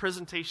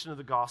presentation of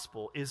the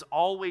gospel is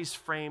always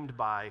framed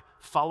by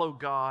follow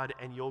God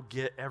and you'll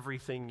get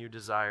everything you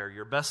desire.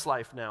 Your best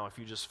life now if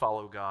you just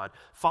follow God.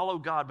 Follow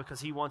God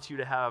because he wants you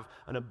to have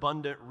an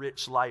abundant,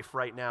 rich life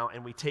right now.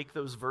 And we take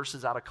those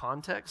verses out of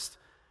context,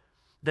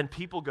 then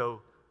people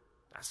go,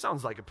 that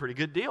sounds like a pretty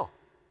good deal.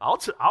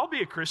 I'll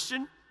be a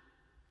Christian.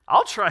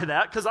 I'll try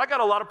that because I got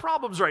a lot of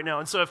problems right now.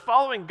 And so if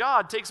following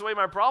God takes away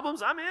my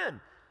problems, I'm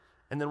in.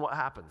 And then what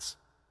happens?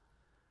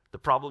 The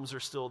problems are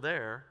still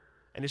there.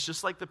 And it's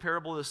just like the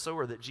parable of the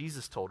sower that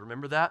Jesus told.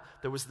 Remember that?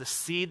 There was the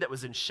seed that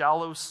was in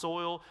shallow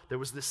soil. There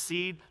was the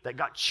seed that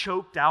got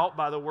choked out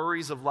by the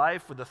worries of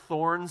life with the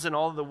thorns and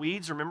all of the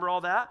weeds. Remember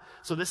all that?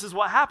 So this is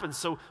what happens.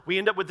 So we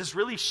end up with this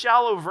really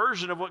shallow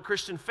version of what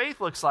Christian faith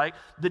looks like.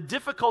 The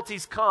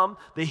difficulties come,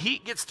 the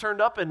heat gets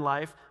turned up in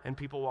life, and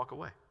people walk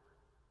away.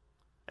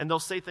 And they'll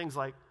say things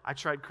like, I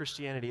tried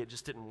Christianity, it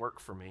just didn't work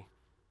for me.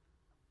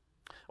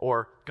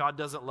 Or, God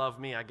doesn't love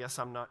me, I guess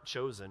I'm not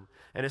chosen.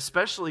 And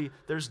especially,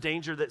 there's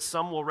danger that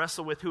some will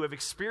wrestle with who have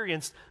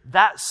experienced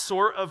that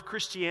sort of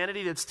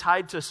Christianity that's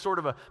tied to sort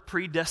of a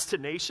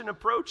predestination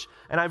approach.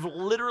 And I've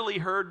literally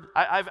heard,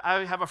 I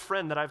have a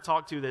friend that I've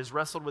talked to that has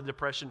wrestled with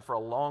depression for a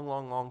long,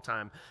 long, long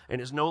time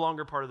and is no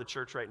longer part of the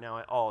church right now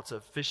at all. It's a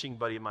fishing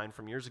buddy of mine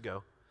from years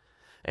ago.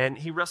 And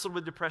he wrestled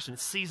with depression,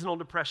 seasonal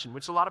depression,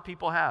 which a lot of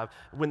people have.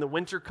 When the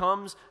winter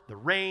comes, the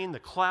rain, the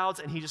clouds,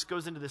 and he just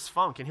goes into this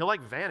funk. And he'll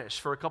vanish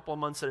for a couple of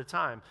months at a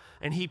time.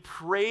 And he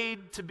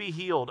prayed to be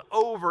healed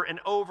over and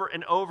over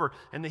and over.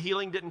 And the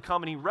healing didn't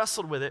come, and he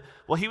wrestled with it.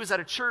 Well, he was at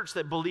a church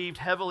that believed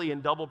heavily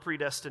in double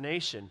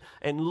predestination.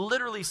 And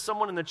literally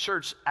someone in the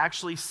church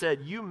actually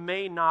said, you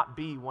may not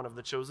be one of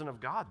the chosen of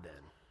God then.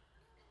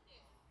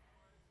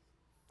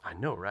 I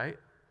know, right?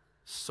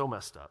 So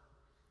messed up.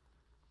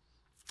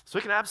 So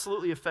it can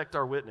absolutely affect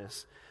our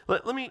witness.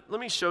 Let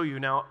me show you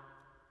now.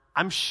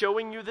 I'm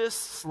showing you this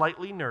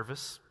slightly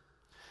nervous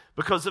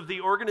because of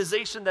the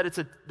organization that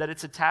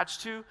it's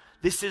attached to.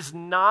 This is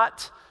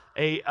not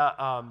a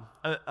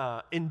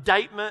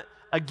indictment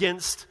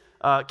against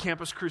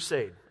Campus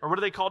Crusade, or what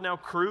are they called now?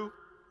 Cru.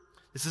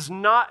 This is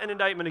not an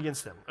indictment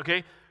against them.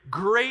 Okay,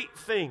 great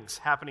things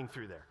happening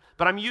through there.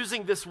 But I'm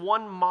using this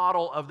one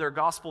model of their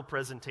gospel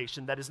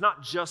presentation that is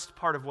not just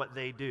part of what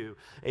they do.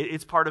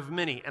 It's part of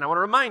many. And I want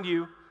to remind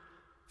you,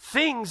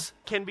 things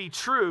can be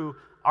true.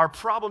 Our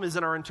problem is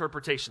in our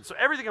interpretation. So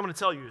everything I'm going to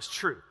tell you is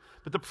true.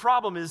 But the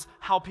problem is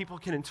how people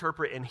can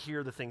interpret and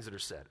hear the things that are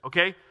said.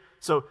 Okay?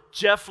 So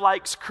Jeff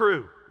likes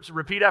crew. So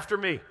repeat after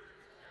me.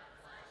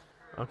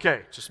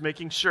 Okay, just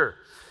making sure.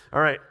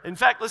 All right. In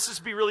fact, let's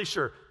just be really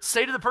sure.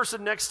 Say to the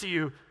person next to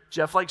you,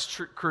 Jeff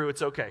likes crew.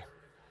 It's okay.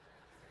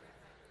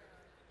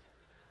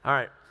 All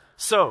right.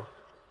 So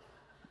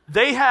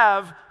they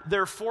have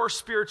their 4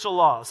 spiritual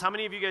laws. How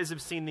many of you guys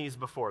have seen these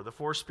before? The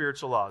 4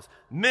 spiritual laws.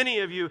 Many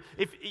of you,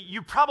 if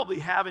you probably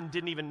have and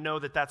didn't even know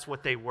that that's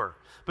what they were.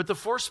 But the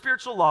 4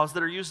 spiritual laws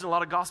that are used in a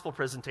lot of gospel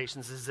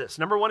presentations is this.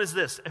 Number 1 is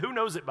this. Who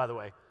knows it, by the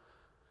way?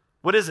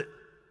 What is it?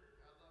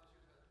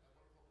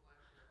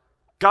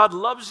 God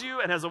loves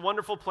you and has a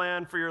wonderful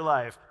plan for your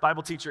life.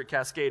 Bible teacher at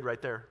Cascade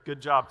right there.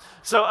 Good job.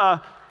 So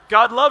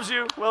God loves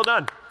you. Well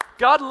done.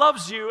 God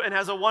loves you and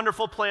has a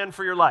wonderful plan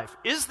for your life.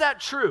 Is that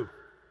true?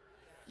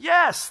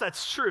 Yes,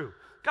 that's true.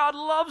 God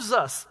loves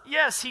us.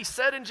 Yes, he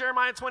said in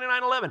Jeremiah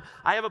 29:11,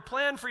 I have a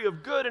plan for you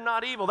of good and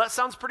not evil. That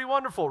sounds pretty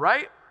wonderful,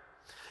 right?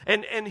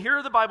 And here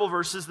are the Bible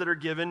verses that are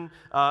given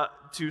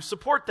to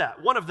support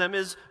that. One of them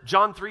is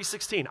John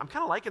 3:16. I'm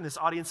kind of liking this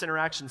audience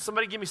interaction.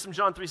 Somebody give me some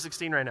John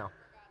 3:16 right now.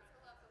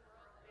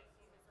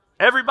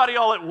 Everybody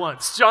all at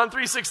once. John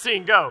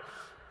 3:16, go.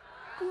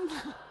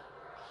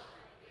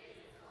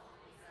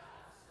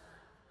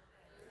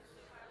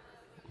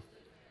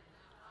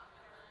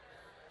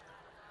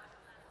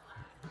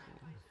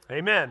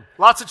 Amen.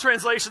 Lots of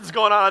translations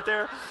going on out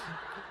there.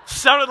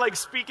 Sounded like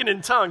speaking in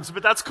tongues,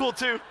 but that's cool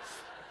too.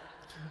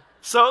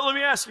 So let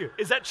me ask you,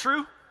 is that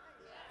true?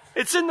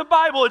 It's in the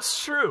Bible,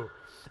 it's true.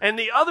 And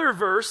the other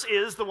verse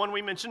is the one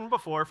we mentioned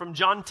before from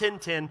John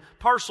 10:10,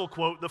 partial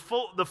quote. The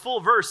full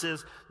verse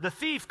is, the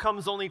thief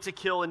comes only to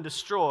kill and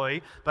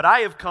destroy, but I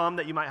have come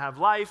that you might have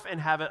life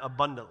and have it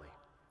abundantly.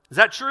 Is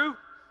that true?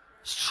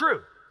 It's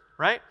true,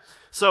 right?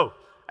 So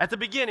at the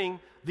beginning,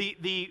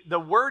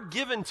 the word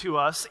given to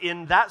us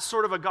in that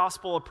sort of a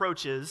gospel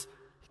approach is,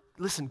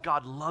 listen,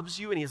 God loves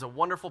you and he has a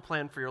wonderful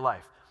plan for your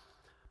life.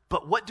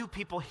 But what do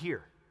people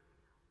hear?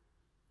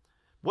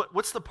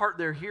 What's the part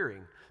they're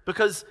hearing?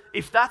 Because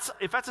if that's a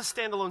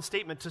standalone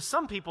statement, to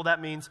some people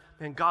that means,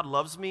 man, God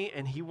loves me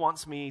and he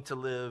wants me to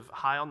live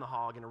high on the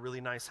hog in a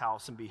really nice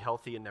house and be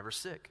healthy and never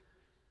sick.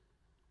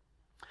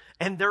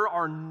 And there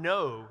are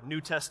no New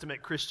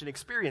Testament Christian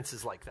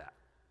experiences like that.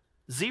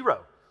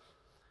 0.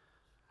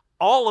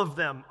 All of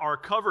them are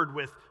covered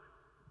with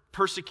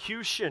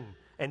persecution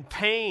and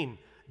pain,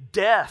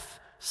 death,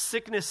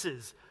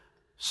 sicknesses,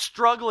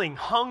 struggling,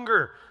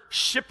 hunger,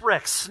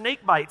 shipwrecks,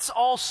 snake bites,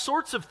 all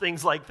sorts of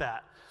things like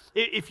that.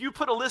 If you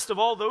put a list of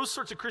all those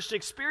sorts of Christian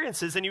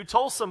experiences and you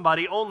told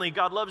somebody only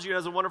God loves you and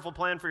has a wonderful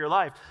plan for your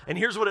life, and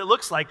here's what it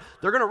looks like,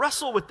 they're going to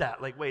wrestle with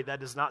that. Like, wait, that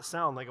does not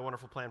sound like a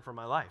wonderful plan for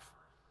my life.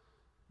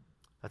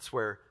 That's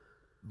where,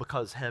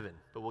 because heaven,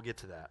 but we'll get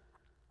to that.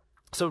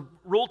 So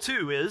rule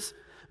 2 is,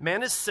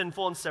 man is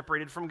sinful and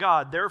separated from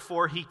God.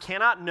 Therefore, he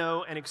cannot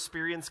know and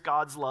experience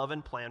God's love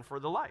and plan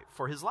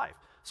for his life.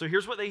 So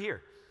here's what they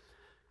hear.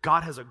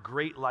 God has a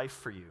great life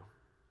for you.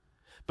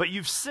 But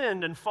you've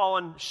sinned and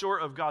fallen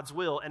short of God's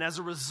will, and as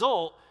a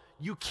result,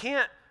 you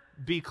can't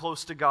be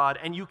close to God,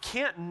 and you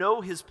can't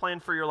know his plan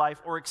for your life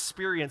or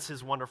experience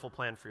his wonderful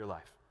plan for your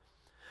life.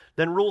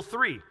 Then rule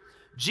 3,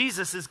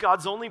 Jesus is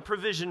God's only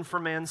provision for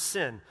man's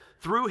sin.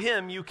 Through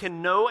him, you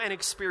can know and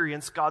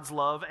experience God's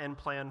love and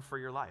plan for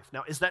your life.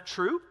 Now, is that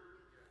true?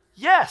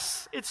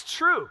 Yes, it's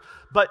true.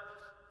 But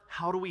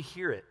how do we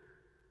hear it?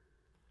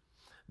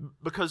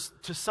 Because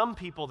to some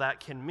people that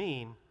can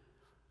mean,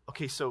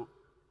 okay, so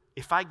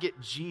if I get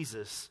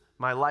Jesus,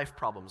 my life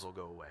problems will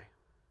go away.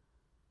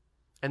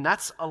 And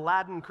that's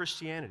Aladdin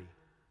Christianity.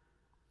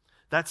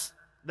 That's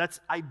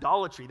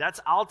idolatry.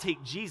 That's I'll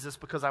take Jesus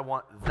because I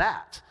want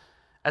that,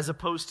 as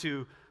opposed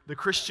to the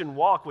Christian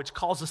walk, which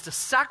calls us to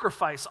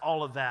sacrifice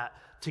all of that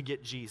to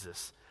get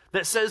Jesus.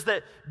 That says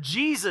that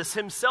Jesus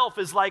himself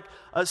is like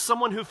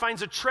someone who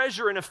finds a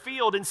treasure in a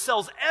field and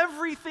sells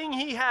everything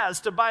he has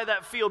to buy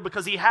that field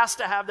because he has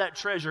to have that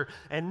treasure,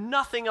 and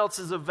nothing else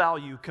is of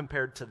value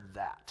compared to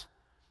that.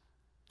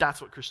 That's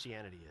what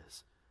Christianity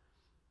is.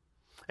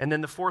 And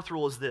then the 4th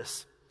rule is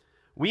this.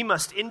 We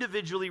must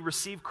individually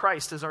receive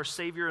Christ as our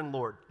Savior and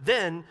Lord.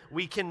 Then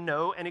we can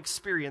know and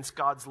experience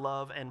God's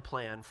love and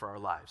plan for our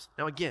lives.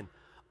 Now again,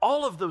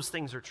 all of those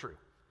things are true.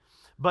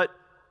 But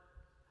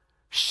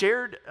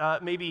shared,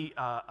 maybe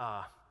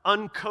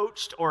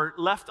uncoached or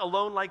left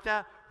alone like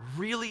that,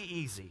 really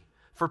easy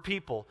for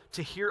people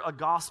to hear a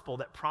gospel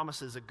that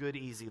promises a good,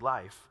 easy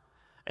life.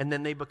 And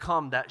then they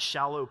become that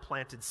shallow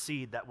planted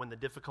seed that when the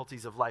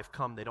difficulties of life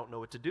come, they don't know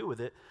what to do with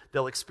it.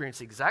 They'll experience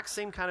the exact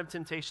same kind of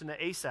temptation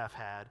that Asaph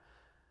had.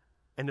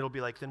 And it'll be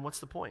like, then what's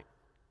the point?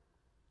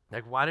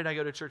 Like, why did I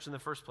go to church in the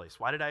first place?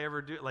 Why did I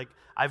ever do it? Like,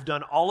 I've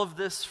done all of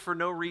this for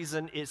no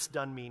reason. It's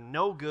done me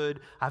no good.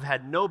 I've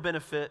had no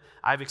benefit.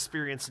 I've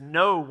experienced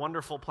no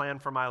wonderful plan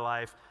for my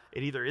life.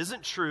 It either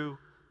isn't true,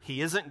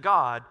 he isn't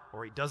God,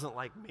 or he doesn't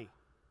like me.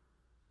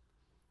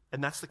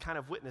 And that's the kind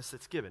of witness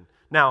that's given.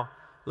 Now,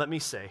 let me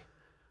say,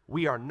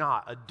 we are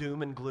not a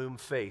doom and gloom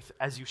faith.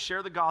 As you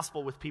share the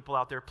gospel with people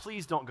out there,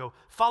 please don't go,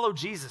 follow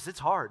Jesus, it's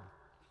hard.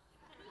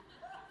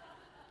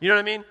 You know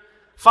what I mean?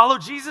 Follow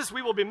Jesus,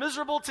 we will be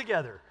miserable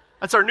together.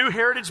 That's our new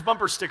Heritage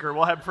bumper sticker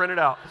we'll have printed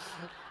out.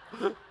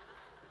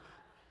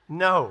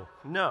 No.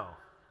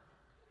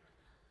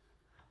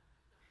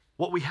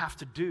 What we have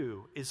to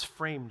do is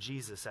frame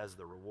Jesus as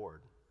the reward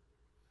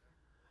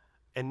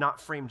and not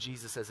frame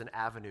Jesus as an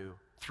avenue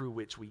through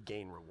which we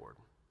gain reward.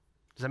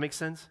 Does that make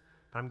sense?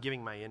 But I'm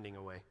giving my ending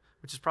away,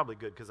 which is probably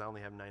good because I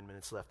only have 9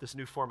 minutes left. This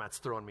new format's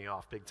throwing me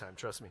off big time,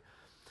 trust me.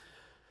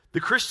 The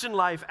Christian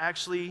life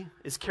actually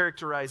is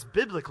characterized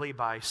biblically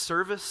by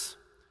service,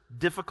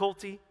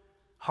 difficulty,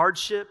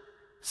 hardship,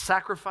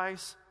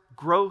 sacrifice,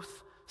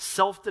 growth,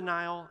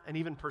 self-denial, and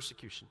even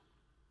persecution.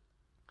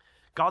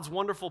 God's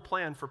wonderful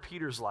plan for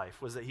Peter's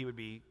life was that he would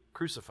be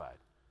crucified.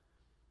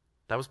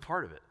 That was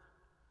part of it.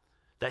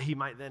 That he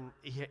might then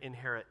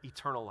inherit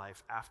eternal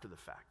life after the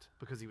fact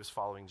because he was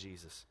following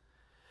Jesus.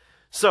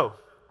 So,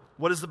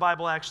 what does the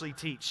Bible actually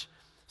teach?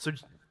 So,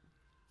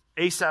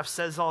 Asaph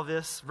says all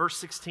this, verse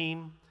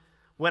 16,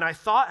 when I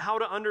thought how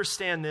to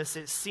understand this,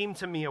 it seemed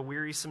to me a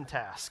wearisome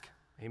task.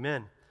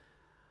 Amen.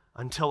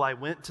 Until I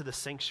went to the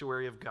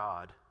sanctuary of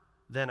God,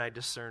 then I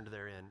discerned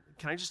therein.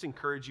 Can I just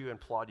encourage you and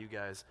applaud you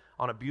guys?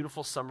 On a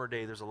beautiful summer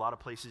day, there's a lot of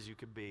places you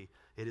could be.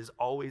 It is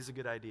always a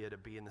good idea to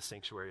be in the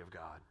sanctuary of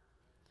God.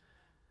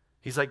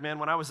 He's like, man,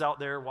 when I was out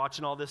there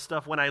watching all this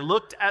stuff, when I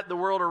looked at the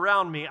world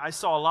around me, I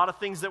saw a lot of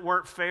things that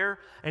weren't fair,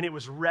 and it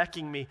was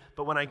wrecking me.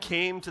 But when I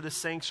came to the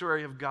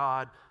sanctuary of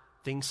God,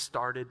 things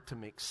started to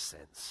make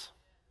sense.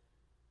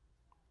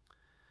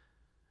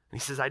 And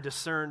he says, I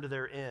discerned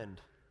their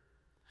end.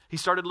 He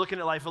started looking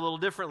at life a little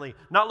differently.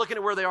 Not looking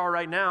at where they are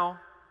right now,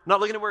 not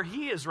looking at where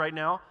he is right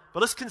now,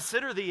 but let's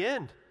consider the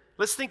end.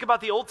 Let's think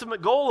about the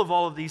ultimate goal of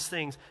all of these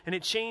things. And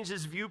it changed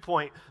his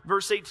viewpoint.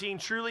 Verse 18,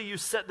 truly you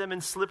set them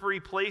in slippery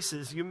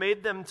places. You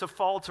made them to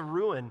fall to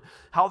ruin.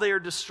 How they are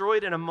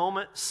destroyed in a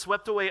moment,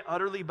 swept away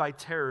utterly by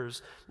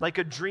terrors. Like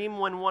a dream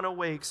when one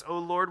awakes. O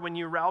Lord, when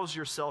you rouse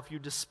yourself, you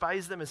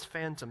despise them as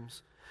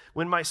phantoms.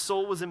 When my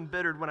soul was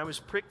embittered, when I was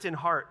pricked in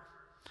heart,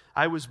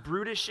 I was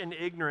brutish and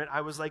ignorant.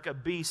 I was like a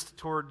beast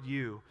toward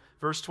you.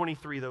 Verse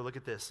 23, though, look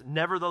at this.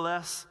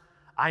 Nevertheless,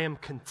 I am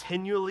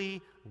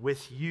continually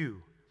with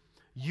you.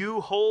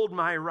 You hold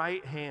my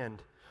right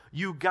hand.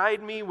 You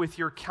guide me with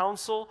your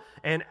counsel,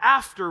 and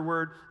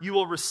afterward you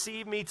will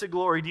receive me to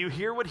glory. Do you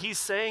hear what he's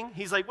saying?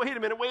 He's like, wait a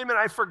minute,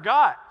 I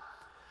forgot.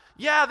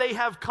 Yeah, they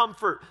have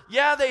comfort.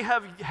 Yeah, they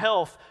have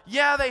health.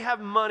 Yeah, they have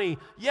money.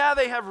 Yeah,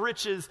 they have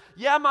riches.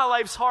 Yeah, my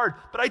life's hard,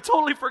 but I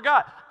totally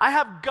forgot. I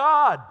have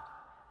God.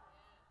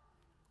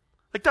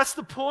 Like, that's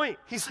the point.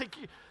 He's like,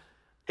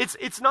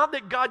 it's not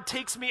that God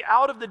takes me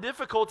out of the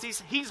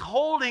difficulties. He's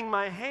holding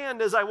my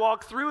hand as I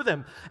walk through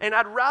them. And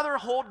I'd rather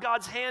hold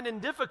God's hand in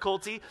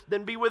difficulty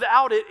than be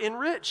without it in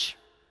rich.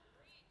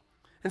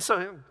 And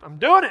so I'm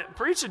doing it,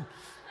 preaching.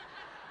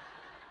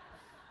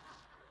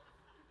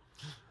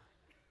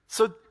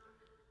 So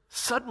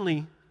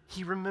suddenly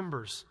he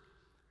remembers,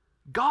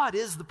 God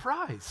is the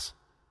prize.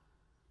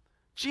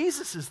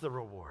 Jesus is the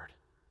reward.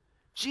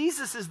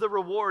 Jesus is the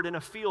reward in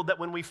a field that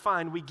when we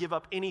find, we give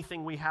up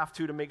anything we have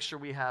to make sure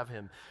we have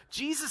him.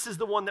 Jesus is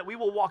the one that we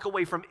will walk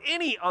away from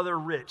any other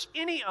rich,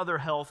 any other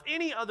health,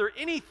 any other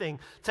anything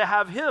to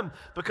have him.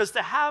 Because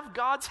to have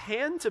God's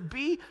hand, to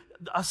be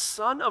a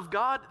son of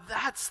God,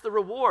 that's the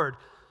reward.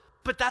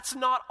 But that's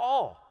not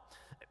all.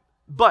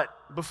 But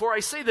before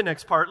I say the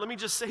next part, let me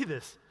just say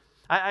this.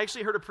 I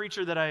actually heard a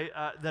preacher that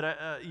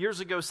I years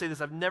ago say this.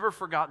 I've never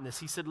forgotten this.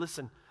 He said,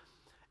 listen,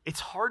 it's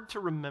hard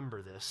to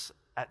remember this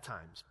at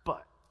times,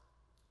 but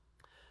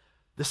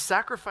the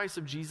sacrifice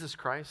of Jesus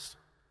Christ,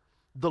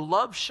 the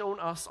love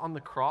shown us on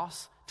the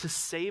cross to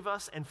save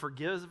us and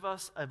forgive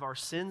us of our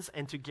sins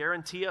and to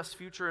guarantee us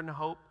future and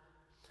hope,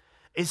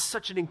 is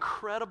such an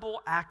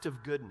incredible act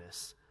of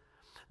goodness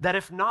that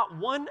if not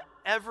one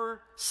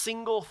ever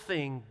single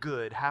thing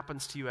good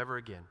happens to you ever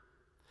again,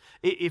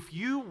 if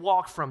you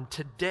walk from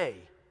today,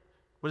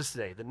 what is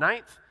today, the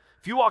 9th?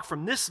 If you walk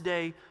from this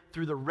day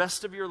through the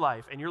rest of your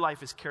life, and your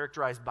life is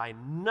characterized by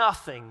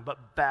nothing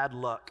but bad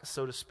luck,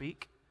 so to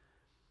speak,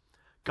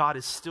 God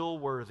is still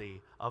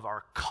worthy of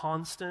our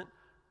constant,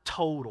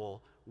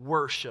 total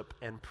worship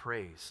and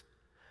praise.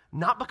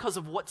 Not because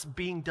of what's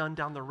being done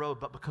down the road,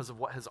 but because of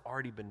what has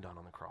already been done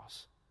on the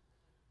cross.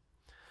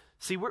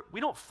 See, we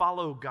don't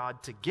follow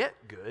God to get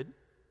good.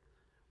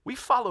 We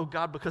follow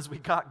God because we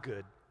got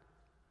good.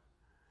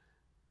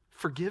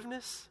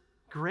 Forgiveness,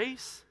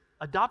 grace,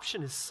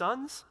 adoption as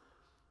sons,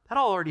 that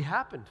all already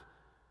happened.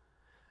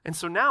 And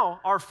so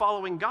now our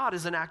following God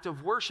is an act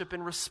of worship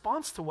in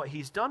response to what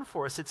he's done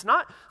for us. It's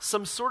not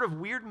some sort of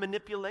weird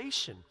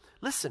manipulation.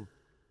 Listen,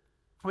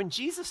 when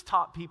Jesus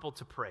taught people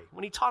to pray,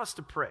 when he taught us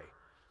to pray,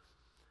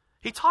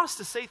 he taught us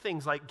to say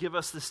things like, give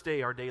us this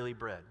day our daily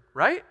bread,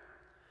 right?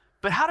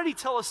 But how did he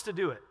tell us to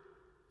do it?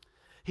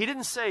 He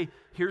didn't say,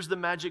 here's the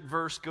magic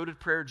verse, go to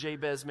prayer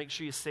Jabez, make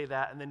sure you say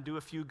that, and then do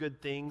a few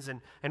good things,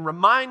 and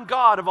remind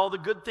God of all the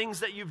good things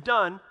that you've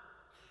done,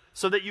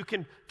 so that you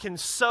can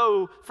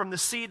sow from the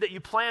seed that you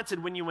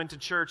planted when you went to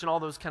church and all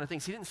those kind of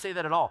things. He didn't say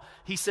that at all.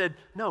 He said,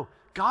 no,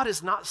 God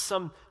is not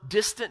some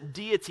distant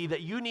deity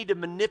that you need to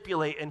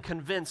manipulate and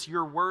convince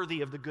you're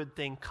worthy of the good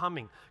thing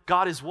coming.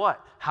 God is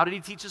what? How did he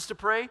teach us to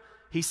pray?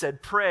 He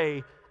said,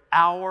 pray,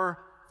 our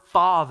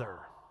Father.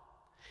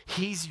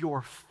 He's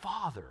your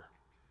Father.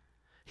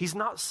 He's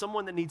not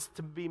someone that needs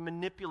to be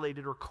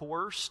manipulated or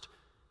coerced.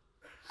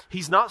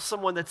 He's not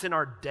someone that's in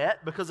our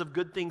debt because of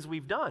good things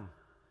we've done.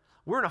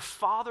 We're in a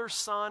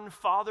father-son,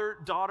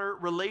 father-daughter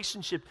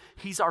relationship.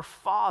 He's our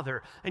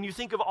Father. And you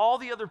think of all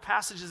the other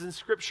passages in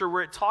Scripture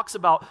where it talks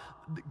about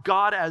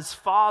God as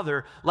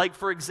Father. Like,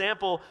 for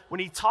example, when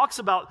he talks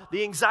about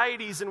the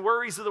anxieties and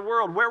worries of the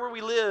world, where will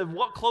we live,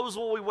 what clothes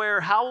will we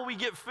wear, how will we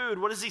get food,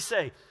 what does he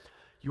say?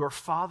 Your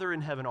Father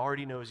in heaven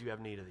already knows you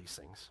have need of these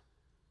things.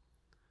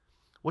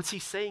 What's he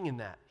saying in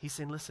that? He's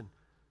saying, listen,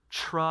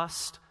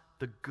 trust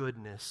the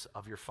goodness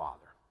of your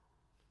Father.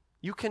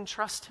 You can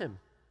trust him.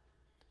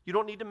 You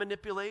don't need to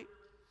manipulate.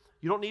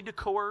 You don't need to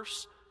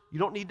coerce. You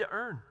don't need to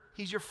earn.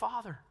 He's your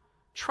Father.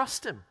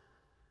 Trust him.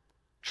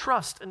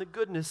 Trust in the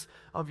goodness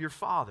of your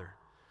Father.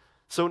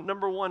 So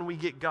number one, we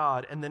get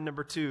God. And then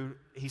number two,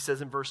 he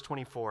says in verse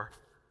 24,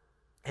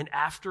 and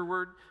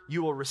afterward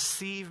you will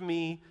receive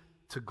me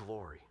to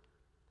glory.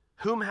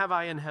 Whom have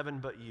I in heaven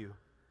but you?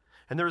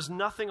 And there is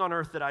nothing on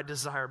earth that I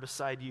desire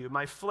beside you.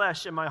 My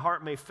flesh and my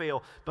heart may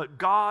fail, but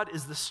God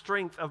is the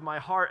strength of my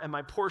heart and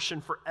my portion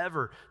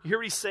forever. You hear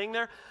what he's saying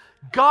there?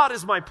 God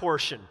is my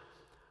portion.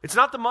 It's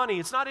not the money.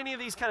 It's not any of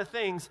these kind of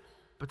things.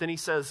 But then he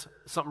says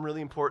something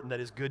really important that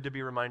is good to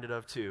be reminded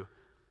of too.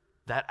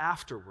 That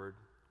afterward,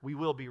 we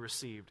will be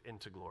received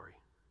into glory.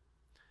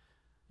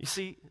 You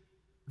see,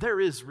 there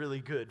is really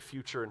good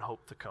future and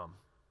hope to come.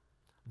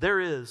 There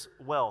is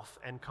wealth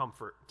and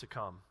comfort to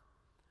come.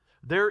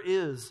 There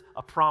is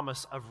a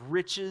promise of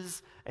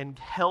riches and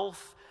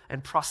health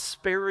and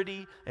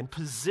prosperity and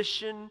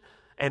position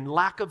and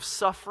lack of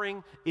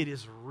suffering. It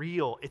is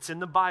real. It's in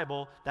the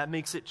Bible. That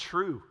makes it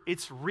true.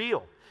 It's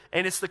real.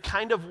 And it's the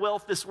kind of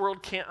wealth this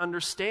world can't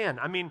understand.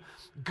 I mean,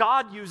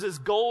 God uses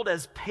gold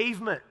as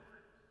pavement.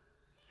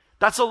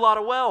 That's a lot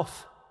of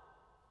wealth.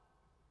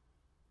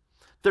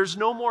 There's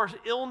no more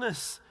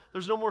illness.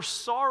 There's no more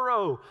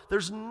sorrow.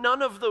 There's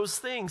none of those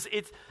things.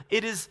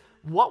 It is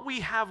what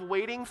we have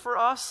waiting for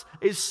us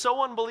is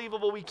so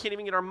unbelievable we can't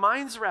even get our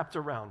minds wrapped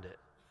around it.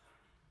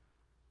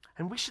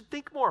 And we should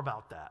think more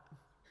about that.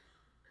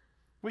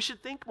 We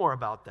should think more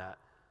about that.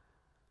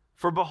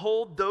 For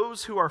behold,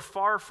 those who are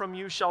far from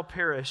you shall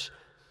perish.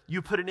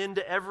 You put an end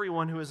to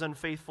everyone who is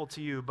unfaithful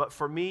to you. But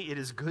for me, it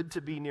is good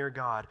to be near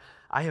God.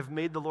 I have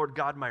made the Lord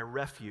God my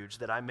refuge,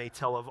 that I may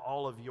tell of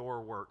all of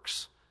your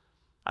works.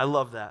 I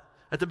love that.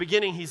 At the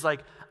beginning, he's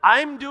like,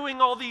 I'm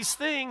doing all these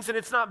things and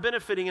it's not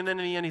benefiting. And then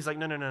in the end, he's like,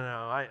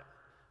 no.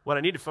 What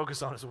I need to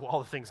focus on is all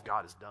the things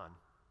God has done.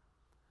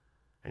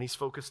 And he's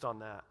focused on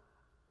that.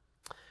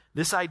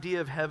 This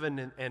idea of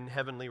heaven and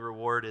heavenly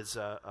reward is,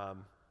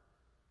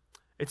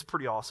 it's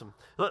pretty awesome.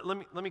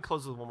 Let me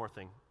close with one more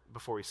thing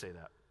before we say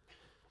that.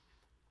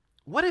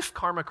 What if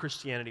karma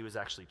Christianity was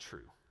actually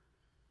true?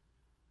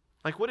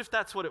 Like, what if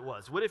that's what it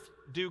was? What if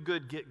do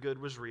good, get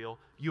good was real?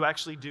 You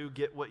actually do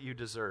get what you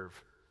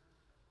deserve.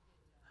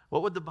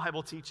 What would the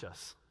Bible teach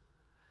us?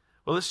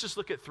 Well, let's just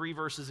look at 3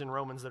 verses in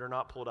Romans that are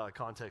not pulled out of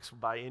context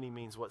by any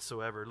means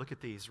whatsoever. Look at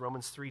these.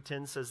 Romans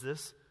 3:10 says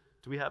this.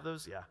 Do we have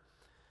those? Yeah.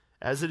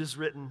 As it is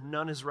written,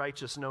 none is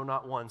righteous, no,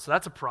 not one. So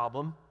that's a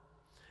problem.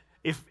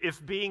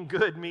 If being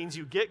good means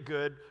you get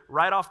good,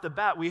 right off the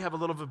bat, we have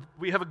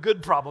a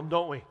good problem,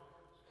 don't we?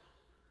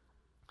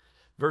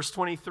 Verse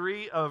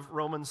 23 of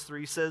Romans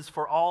 3 says,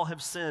 for all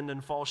have sinned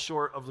and fall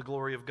short of the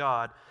glory of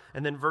God.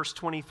 And then verse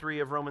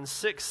 23 of Romans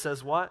 6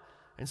 says what?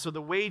 And so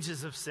the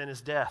wages of sin is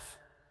death.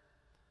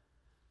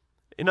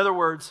 In other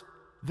words,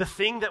 the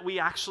thing that we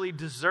actually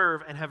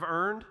deserve and have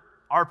earned,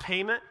 our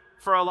payment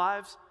for our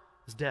lives,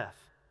 is death.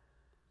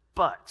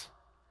 But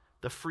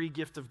the free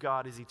gift of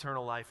God is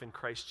eternal life in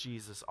Christ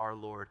Jesus our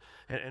Lord.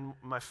 And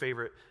my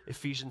favorite,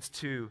 Ephesians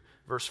 2,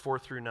 verse 4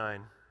 through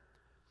 9.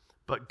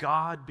 But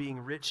God, being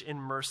rich in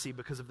mercy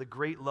because of the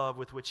great love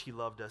with which he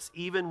loved us,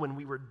 even when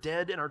we were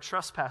dead in our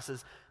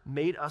trespasses,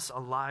 made us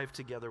alive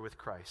together with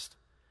Christ.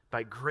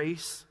 By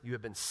grace you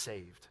have been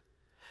saved,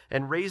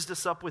 and raised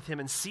us up with him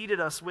and seated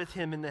us with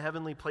him in the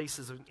heavenly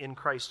places in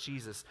Christ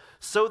Jesus,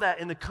 so that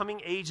in the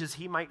coming ages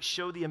he might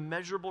show the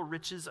immeasurable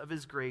riches of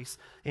his grace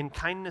in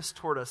kindness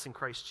toward us in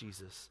Christ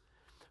Jesus.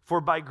 For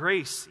by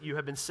grace you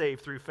have been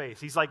saved through faith.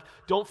 He's like,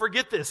 don't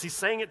forget this. He's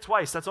saying it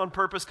twice. That's on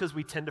purpose because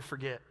we tend to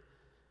forget.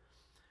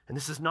 And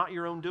this is not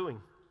your own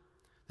doing.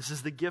 This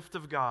is the gift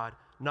of God,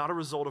 not a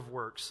result of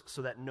works,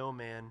 so that no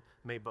man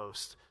may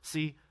boast.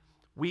 See,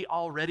 we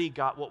already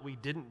got what we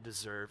didn't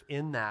deserve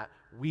in that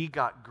we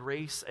got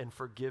grace and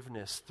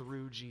forgiveness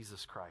through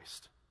Jesus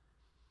Christ.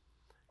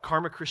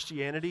 Karma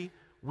Christianity,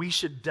 we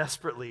should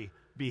desperately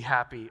be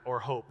happy or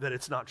hope that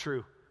it's not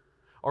true,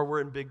 or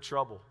we're in big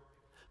trouble.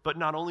 But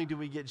not only do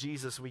we get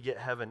Jesus, we get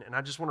heaven. And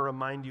I just want to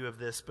remind you of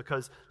this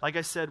because, like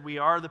I said, we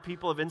are the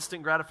people of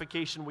instant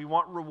gratification. We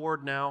want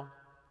reward now.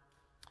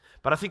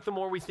 But I think the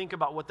more we think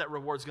about what that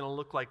reward is going to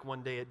look like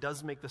one day, it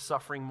does make the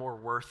suffering more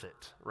worth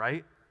it,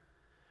 right?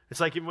 It's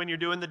like when you're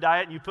doing the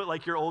diet and you put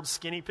like your old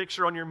skinny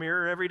picture on your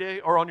mirror every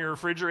day or on your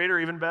refrigerator,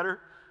 even better.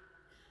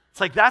 It's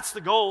like that's the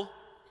goal.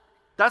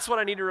 That's what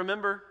I need to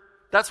remember.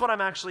 That's what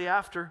I'm actually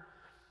after.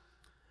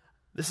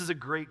 This is a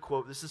great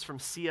quote. This is from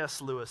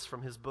C.S. Lewis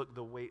from his book,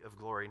 The Weight of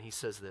Glory, and he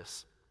says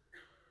this.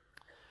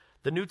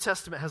 The New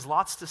Testament has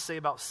lots to say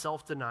about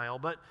self-denial,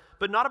 but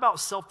not about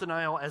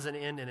self-denial as an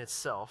end in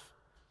itself.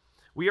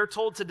 We are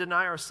told to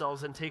deny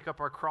ourselves and take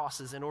up our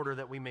crosses in order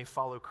that we may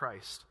follow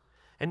Christ.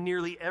 And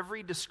nearly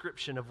every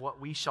description of what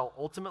we shall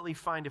ultimately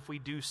find if we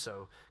do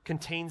so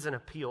contains an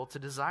appeal to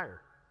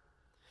desire.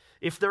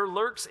 If there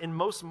lurks in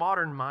most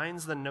modern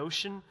minds the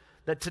notion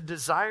that to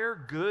desire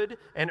good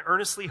and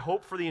earnestly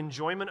hope for the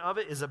enjoyment of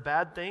it is a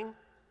bad thing,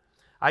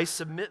 I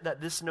submit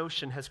that this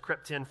notion has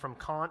crept in from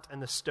Kant and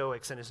the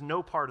Stoics and is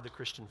no part of the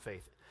Christian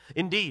faith.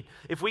 Indeed,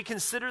 if we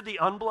consider the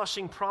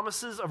unblushing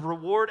promises of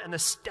reward and the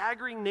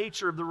staggering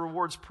nature of the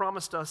rewards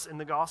promised us in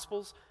the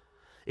Gospels,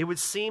 it would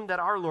seem that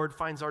our Lord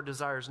finds our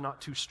desires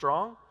not too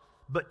strong,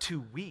 but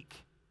too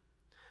weak.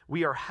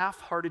 We are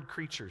half-hearted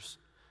creatures,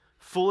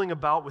 fooling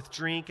about with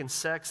drink and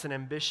sex and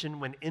ambition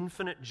when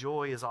infinite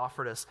joy is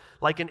offered us,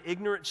 like an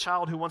ignorant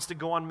child who wants to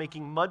go on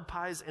making mud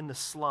pies in the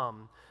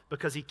slum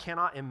because he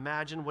cannot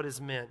imagine what is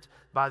meant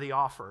by the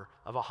offer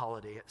of a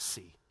holiday at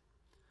sea.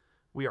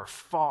 We are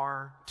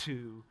far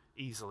too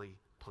easily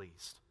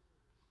pleased.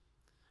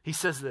 He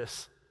says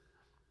this.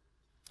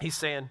 He's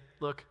saying,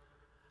 look,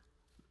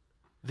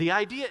 the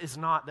idea is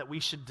not that we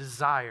should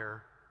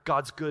desire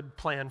God's good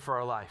plan for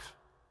our life.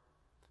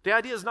 The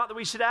idea is not that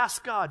we should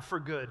ask God for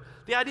good.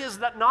 The idea is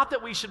not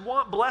that we should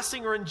want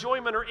blessing or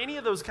enjoyment or any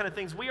of those kind of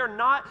things. We are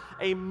not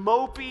a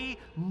mopey,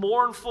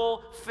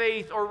 mournful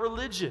faith or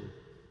religion.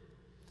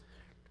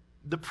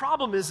 The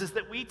problem is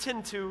that we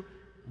tend to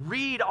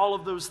read all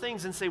of those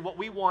things and say what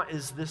we want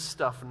is this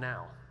stuff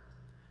now.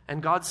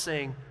 And God's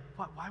saying,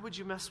 why would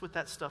you mess with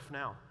that stuff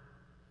now?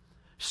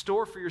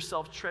 Store for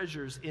yourself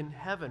treasures in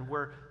heaven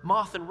where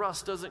moth and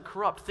rust doesn't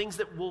corrupt, things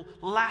that will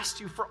last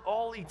you for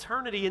all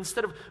eternity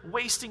instead of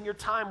wasting your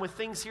time with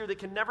things here that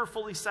can never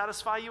fully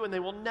satisfy you and they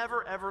will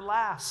never ever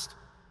last.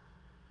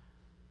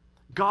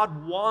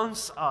 God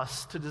wants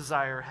us to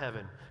desire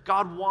heaven.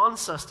 God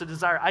wants us to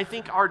desire. I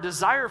think our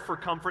desire for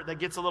comfort that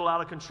gets a little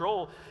out of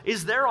control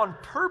is there on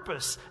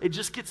purpose. It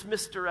just gets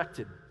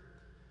misdirected.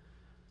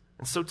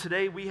 And so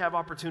today we have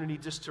opportunity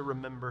just to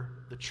remember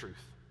the truth.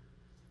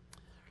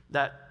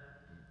 That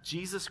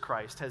Jesus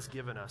Christ has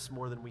given us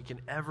more than we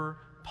can ever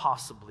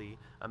possibly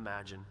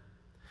imagine.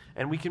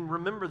 And we can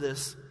remember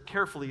this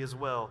carefully as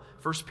well.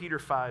 1 Peter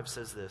 5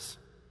 says this.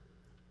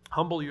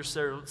 Humble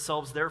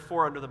yourselves,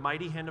 therefore, under the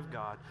mighty hand of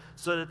God,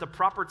 so that at the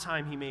proper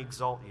time he may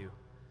exalt you,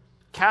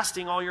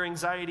 casting all your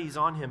anxieties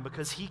on him,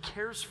 because he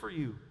cares for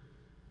you.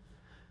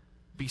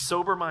 Be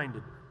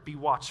sober-minded, be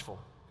watchful.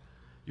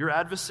 Your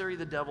adversary,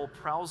 the devil,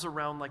 prowls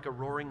around like a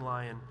roaring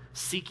lion,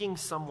 seeking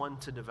someone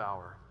to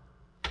devour.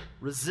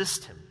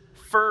 Resist him,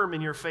 firm in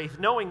your faith,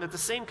 knowing that the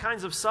same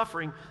kinds of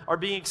suffering are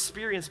being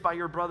experienced by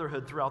your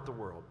brotherhood throughout the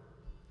world.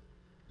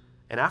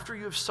 And after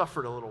you have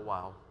suffered a little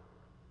while,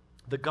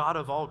 the God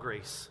of all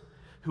grace,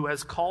 who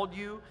has called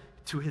you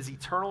to his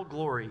eternal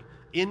glory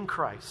in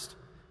Christ,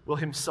 will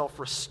himself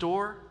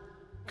restore,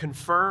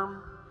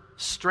 confirm,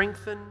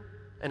 strengthen,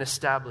 and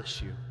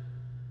establish you.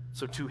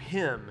 So to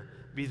him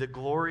be the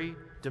glory,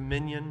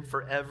 dominion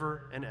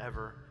forever and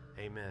ever.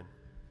 Amen.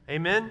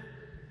 Amen.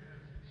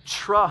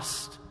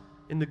 Trust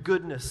in the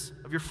goodness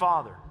of your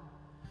Father.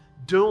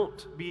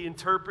 Don't be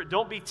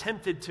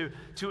tempted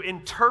to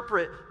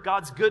interpret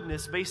God's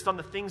goodness based on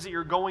the things that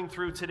you're going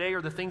through today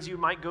or the things you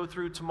might go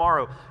through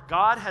tomorrow.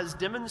 God has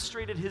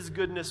demonstrated his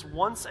goodness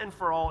once and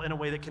for all in a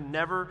way that can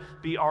never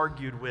be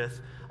argued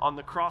with on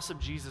the cross of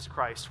Jesus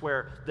Christ,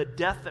 where the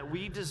death that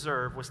we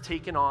deserve was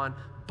taken on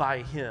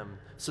by him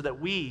so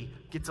that we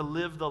get to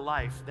live the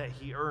life that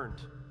he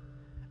earned.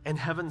 And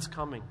heaven's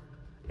coming,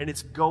 and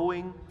it's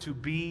going to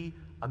be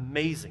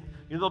amazing.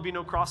 You know there'll be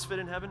no CrossFit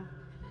in heaven?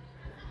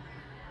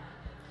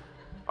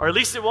 Or at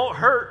least it won't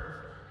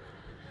hurt.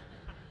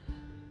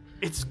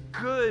 It's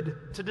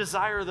good to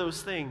desire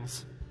those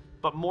things.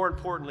 But more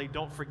importantly,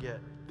 don't forget,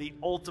 the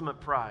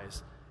ultimate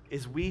prize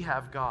is we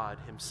have God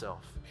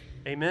himself.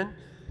 Amen?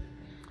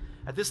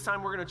 At this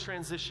time, we're going to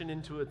transition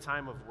into a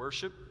time of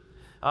worship.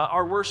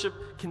 Our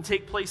worship can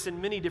take place in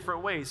many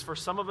different ways. For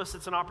some of us,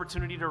 it's an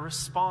opportunity to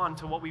respond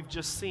to what we've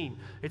just seen.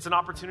 It's an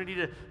opportunity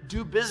to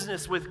do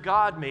business with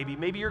God, maybe.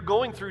 Maybe you're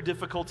going through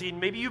difficulty, and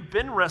maybe you've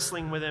been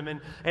wrestling with him,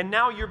 and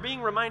now you're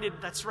being reminded,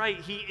 that's right,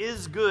 he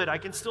is good. I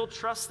can still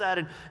trust that.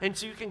 And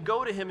so you can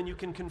go to him, and you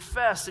can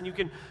confess, and you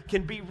can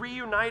be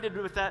reunited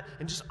with that,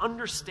 and just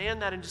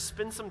understand that, and just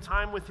spend some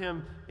time with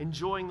him,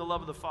 enjoying the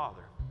love of the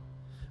Father.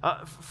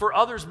 For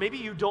others, maybe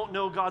you don't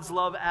know God's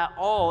love at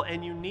all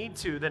and you need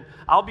to, then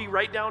I'll be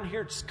right down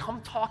here. Just come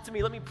talk to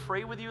me. Let me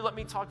pray with you. Let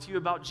me talk to you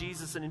about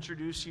Jesus and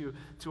introduce you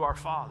to our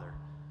Father.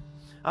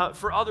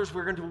 For others,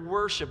 we're going to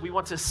worship. We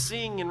want to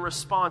sing in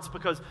response,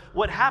 because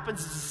what happens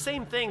is the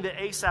same thing that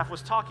Asaph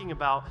was talking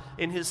about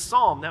in his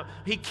psalm. Now,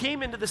 he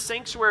came into the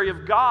sanctuary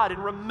of God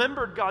and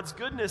remembered God's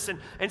goodness.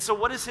 And so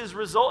what is his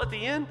result at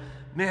the end?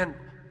 Man,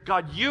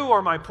 God, you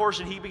are my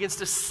portion. He begins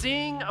to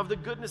sing of the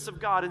goodness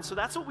of God. And so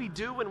that's what we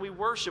do when we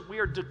worship. We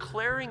are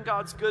declaring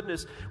God's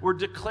goodness. We're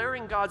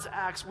declaring God's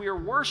acts. We are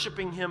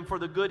worshiping him for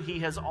the good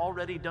he has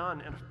already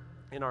done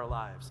in our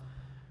lives.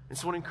 And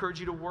so I want to encourage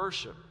you to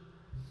worship.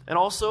 And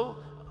also,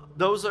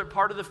 those that are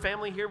part of the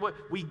family here, what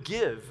we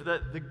give.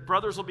 The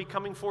brothers will be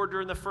coming forward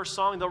during the first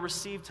song. They'll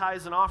receive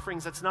tithes and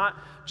offerings. That's not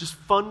just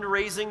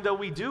fundraising, though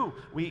we do.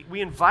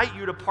 We invite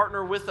you to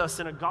partner with us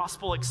in a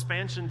gospel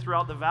expansion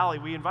throughout the valley.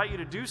 We invite you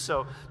to do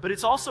so. But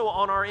it's also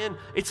on our end.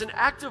 It's an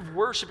act of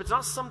worship. It's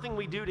not something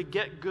we do to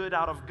get good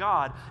out of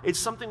God. It's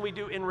something we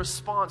do in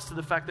response to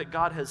the fact that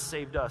God has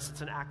saved us.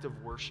 It's an act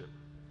of worship.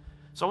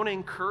 So I want to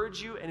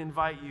encourage you and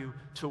invite you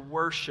to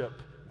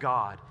worship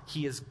God.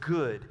 He is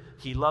good.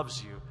 He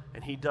loves you.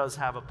 And he does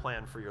have a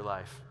plan for your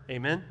life.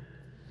 Amen?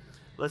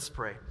 Let's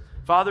pray.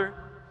 Father,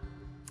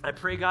 I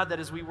pray, God, that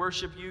as we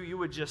worship you, you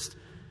would just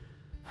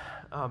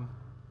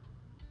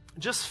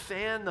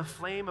fan the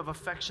flame of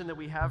affection that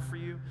we have for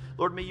you.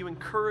 Lord, may you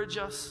encourage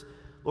us.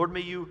 Lord,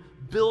 may you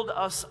build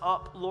us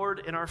up,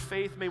 Lord, in our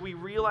faith. May we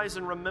realize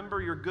and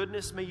remember your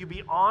goodness. May you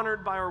be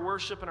honored by our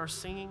worship and our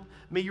singing.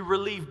 May you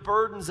relieve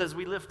burdens as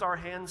we lift our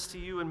hands to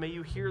you. And may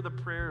you hear the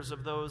prayers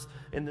of those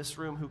in this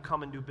room who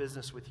come and do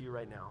business with you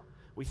right now.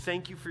 We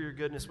thank you for your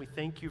goodness. We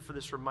thank you for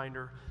this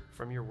reminder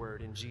from your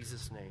word. In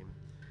Jesus' name,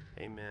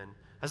 amen.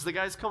 As the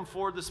guys come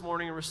forward this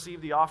morning and receive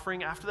the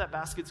offering, after that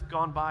basket's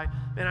gone by,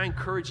 man, I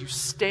encourage you,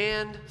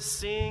 stand,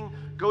 sing,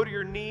 go to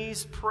your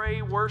knees,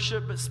 pray,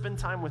 worship, but spend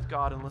time with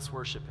God and let's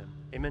worship him.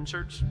 Amen,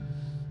 church?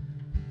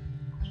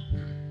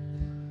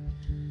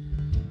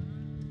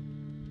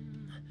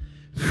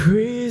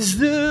 Praise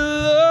the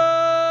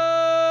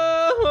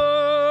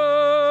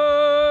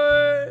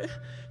Lord,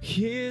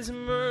 his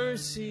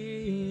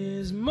mercy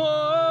is more,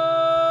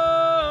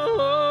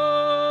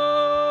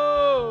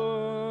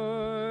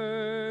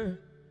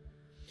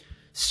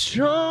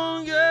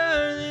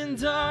 stronger than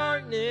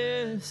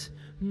darkness,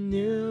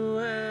 new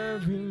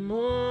every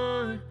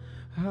morn.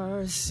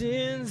 Our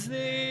sins,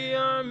 they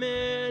are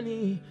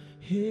many,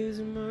 his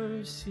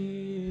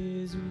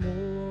mercy is more.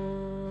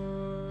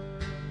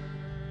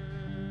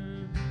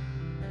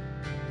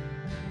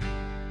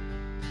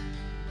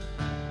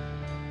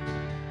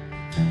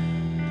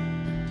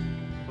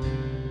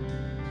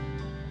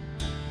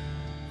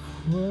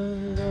 What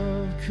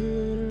love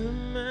could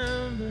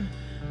remember,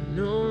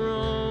 no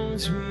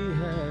wrongs we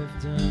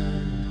have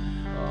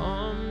done.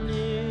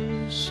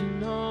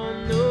 Omniscient,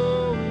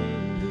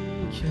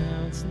 all-knowing, he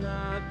counts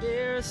not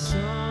their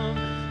sum.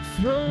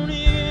 Thrown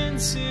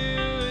into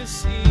his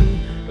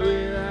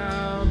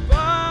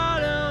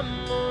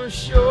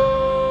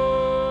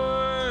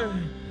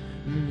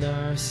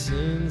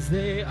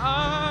they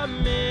are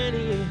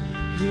many,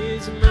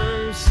 His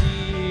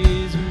mercy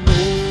is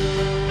more.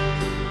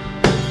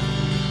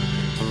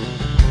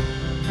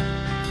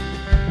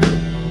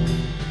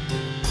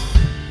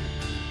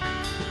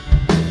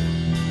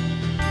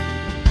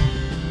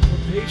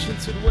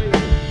 Patience would wait,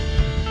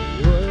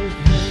 what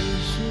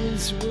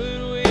patience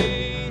would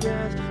wait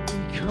as we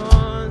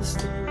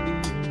constantly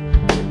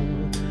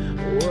roll.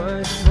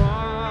 What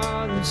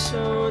Father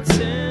so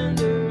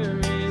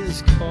tender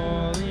is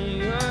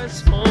calling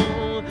us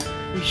home.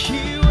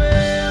 He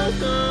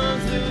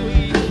welcomes the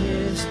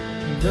weakest,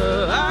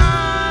 the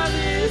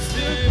hardest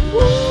to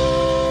poor.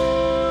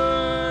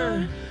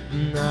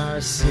 And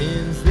our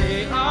sins,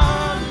 they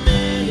are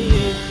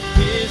many,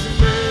 His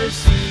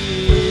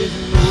mercy is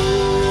more.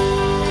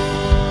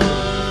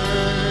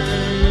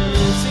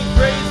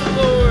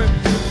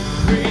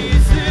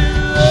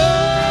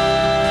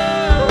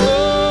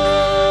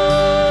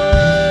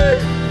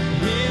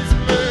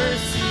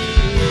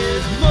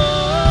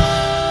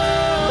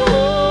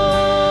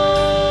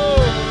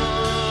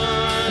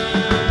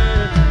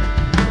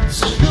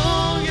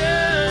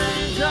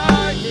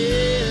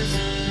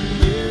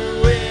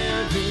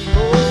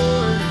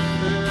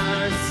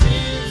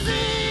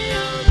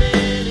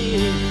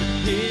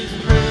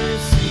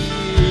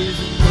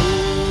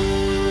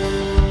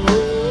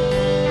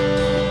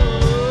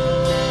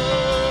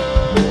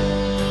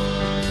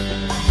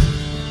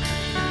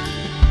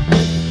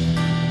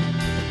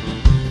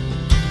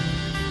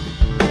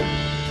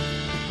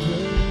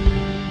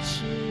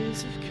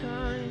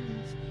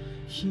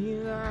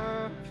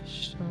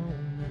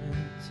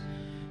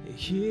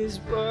 His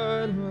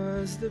blood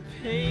was the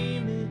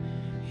payment,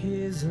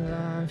 His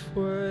life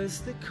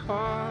was the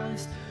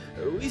cost.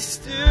 We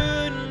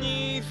stood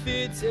neath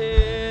the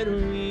debt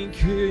we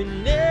could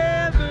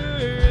never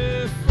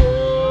afford.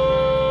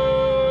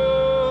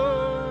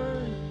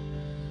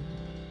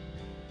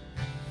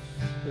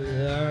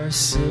 But our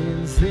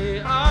sins, they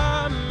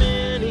are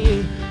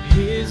many,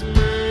 His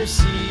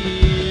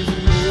mercy is more.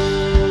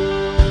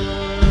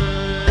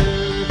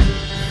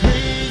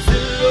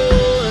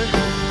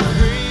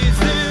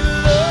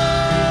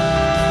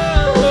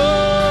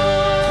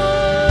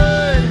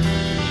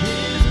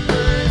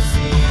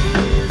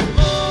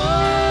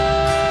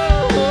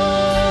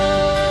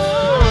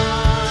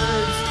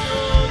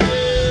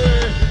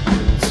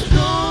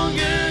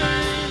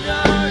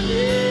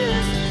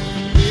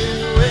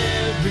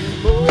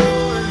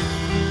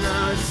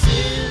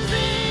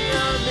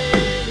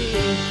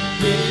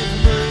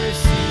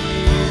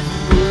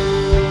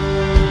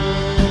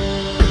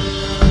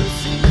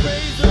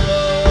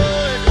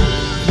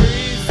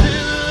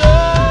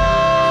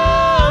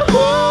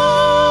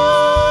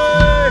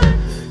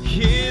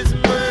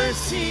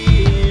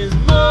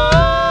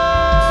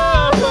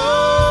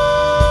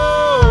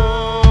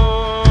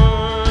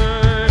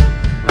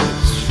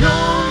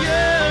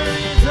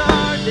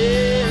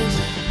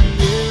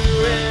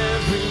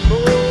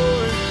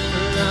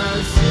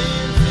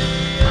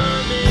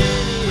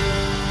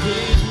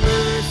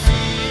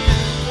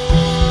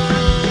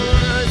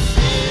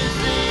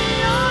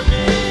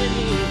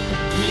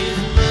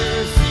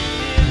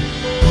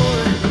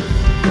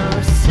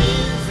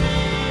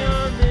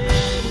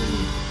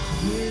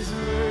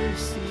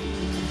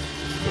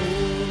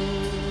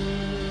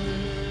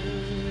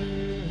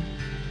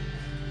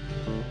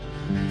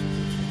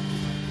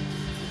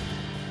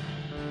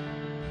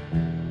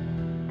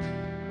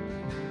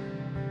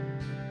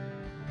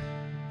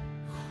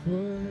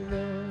 What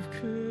love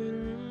could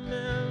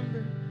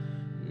remember,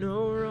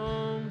 no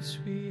wrongs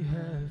we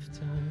have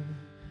done.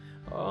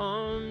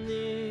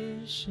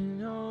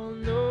 Omniscient,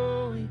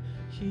 all-knowing,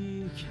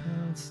 He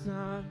counts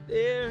not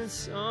their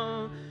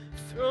sum.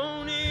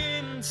 Thrown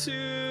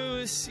into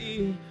a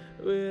sea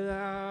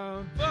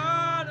without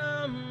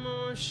bottom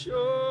or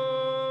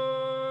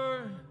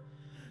shore.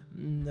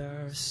 And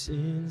our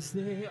sins,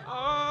 they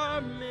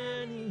are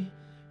many,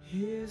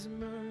 His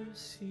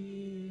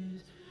mercy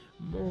is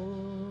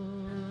more.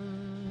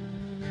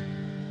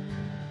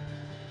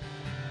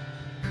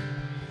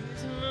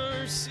 His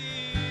mercy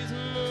is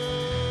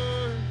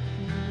more.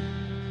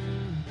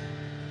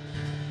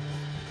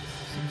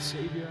 Sing,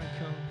 Savior, I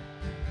come.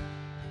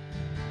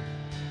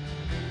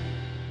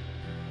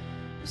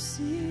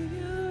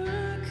 Savior, I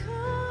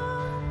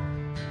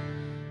come,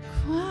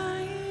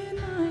 quiet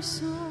my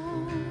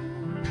soul.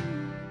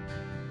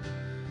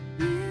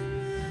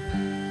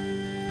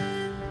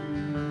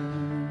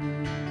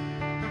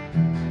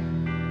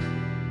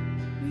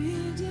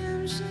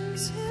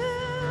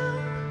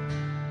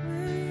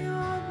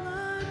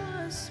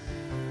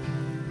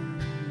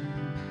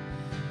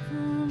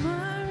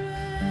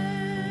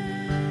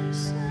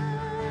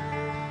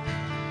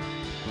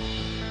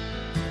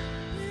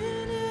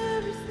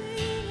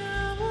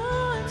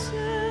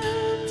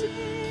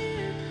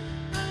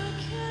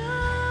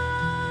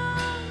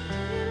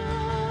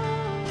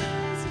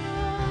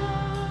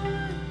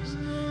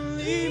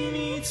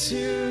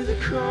 To the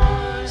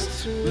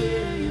cross, to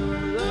where your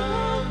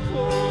love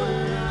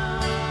poured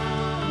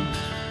out.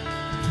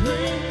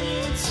 Bring me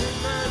to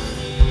my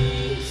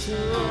knees,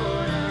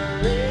 Lord.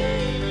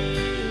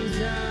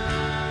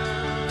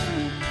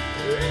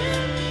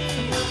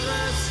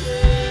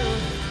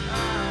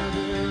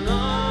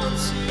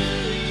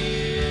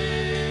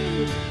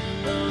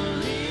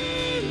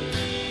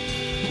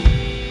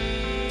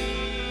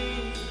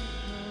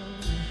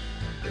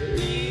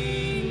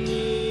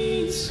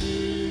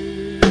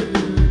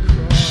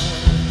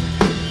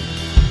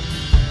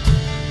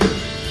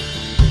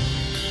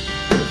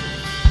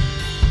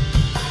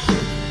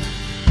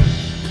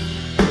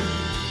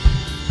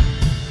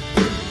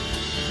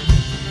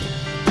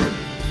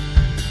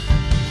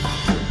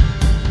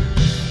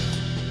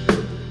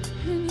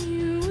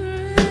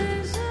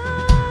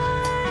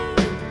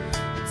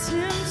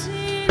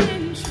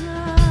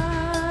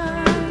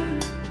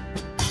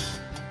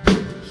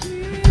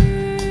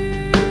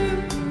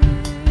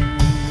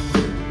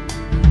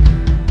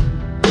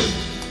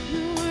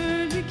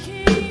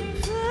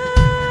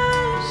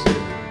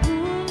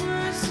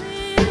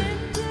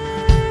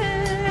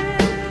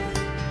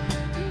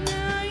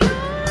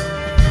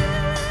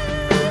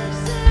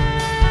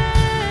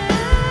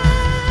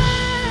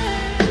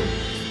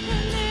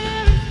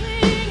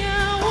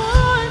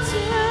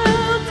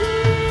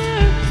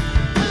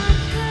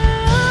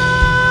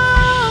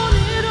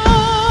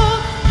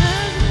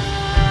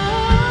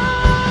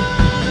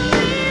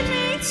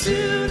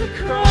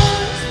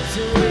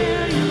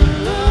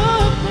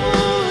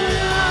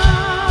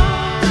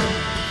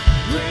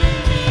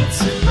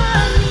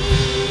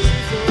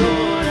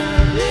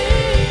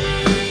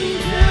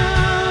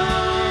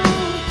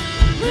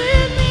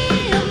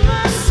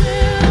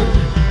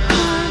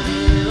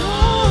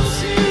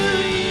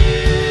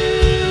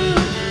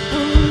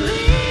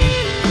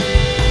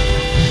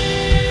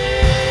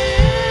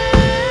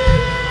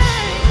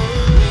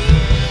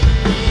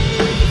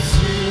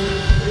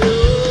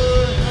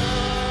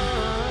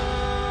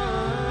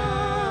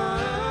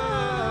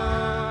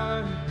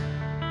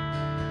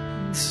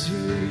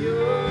 to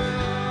your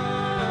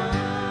arms.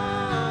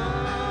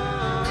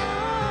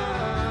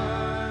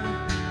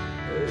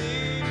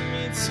 Lead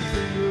me to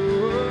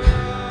your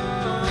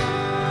arms.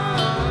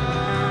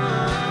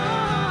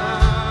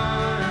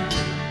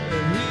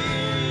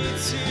 Lead me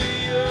to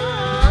your arms.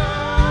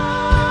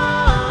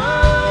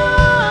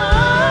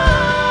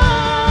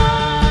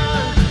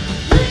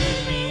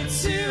 Lead me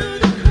to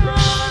the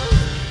cross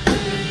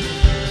where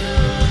you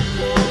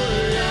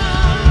poured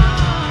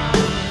out.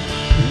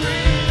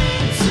 Bring me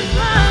to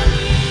my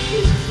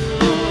knees,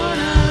 Lord,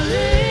 I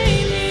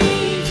lay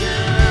me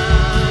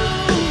down.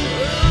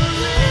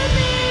 Rid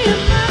me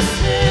of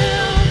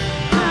myself,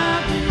 I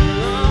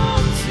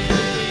belong to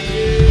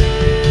you.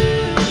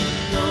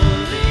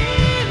 Don't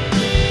leave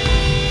me to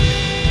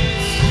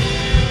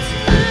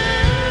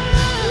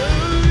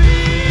lead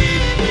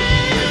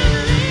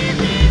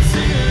me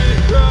to the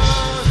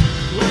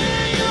cross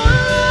where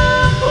your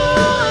love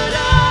poured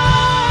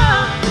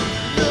out.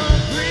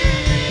 Don't bring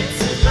me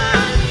to my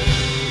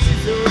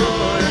knees,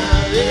 Lord, I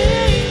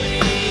lay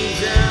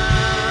me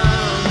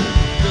down.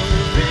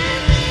 Don't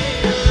rid me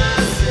of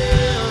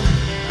myself,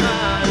 I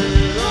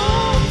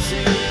belong to you.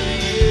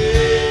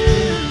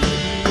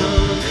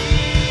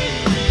 Don't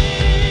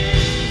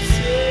leave me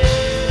to,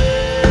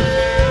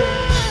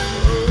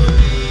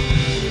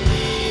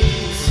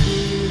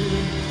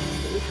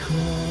 the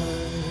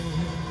cross.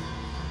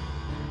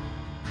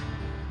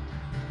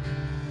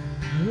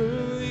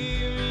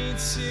 Lead me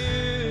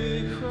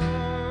to the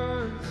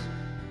cross.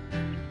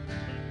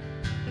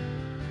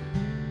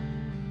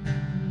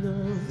 No,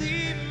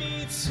 lead me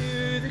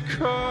to the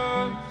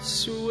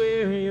cross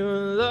where your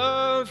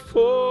love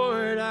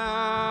poured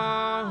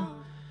out.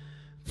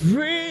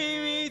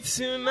 Bring me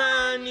to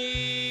my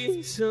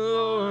knees,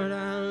 Lord,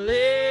 I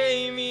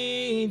lay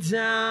me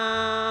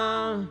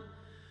down.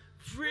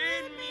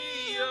 Rid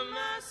me of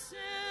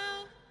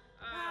myself,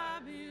 I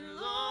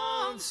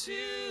belong to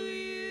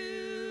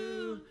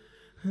you.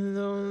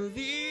 Lord,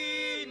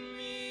 lead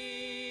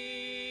me,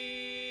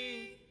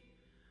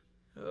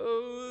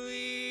 oh,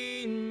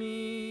 lead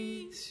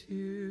me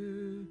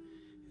to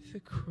the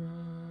cross.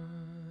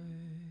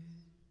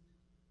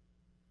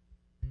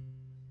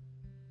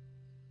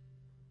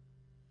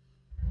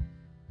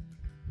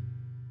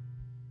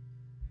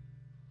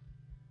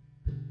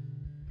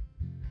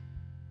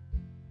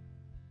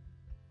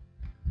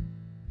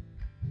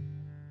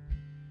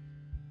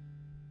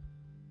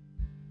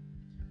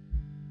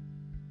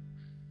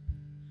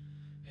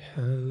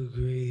 How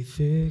great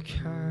the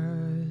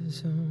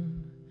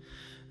chasm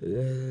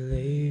that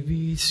lay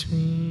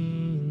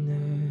between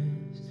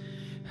us,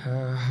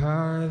 how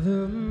high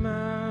the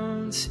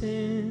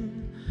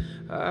mountain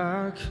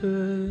I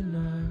could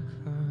not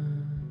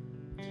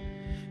climb.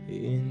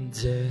 In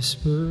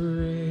desperation,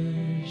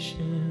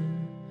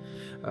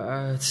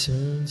 I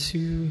turned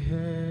to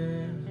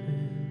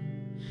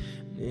heaven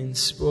and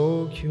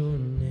spoke your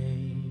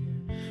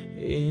name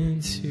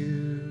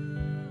into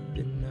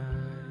the night.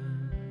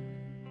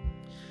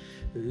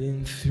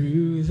 Then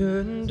through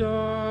the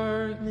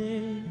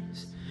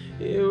darkness,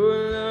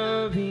 your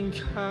loving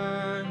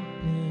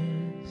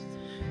kindness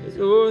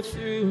tore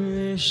through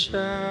the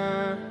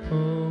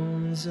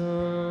shadows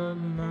of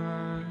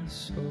my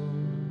soul.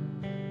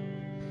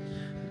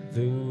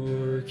 The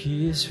work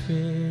is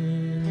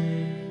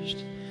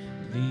finished,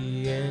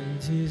 the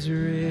end is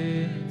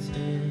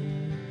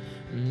written.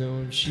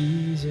 No,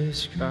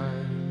 Jesus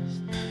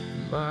Christ,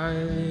 my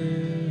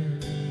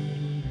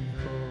living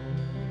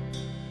hope.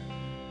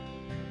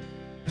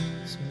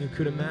 So who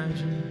could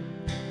imagine?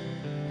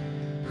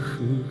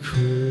 Who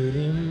could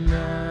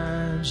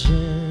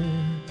imagine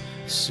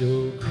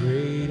so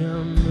great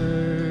a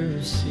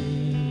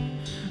mercy?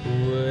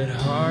 What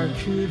heart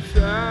could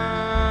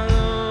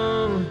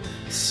fathom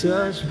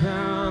such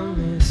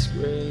boundless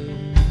grace?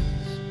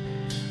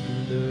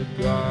 The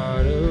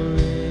God of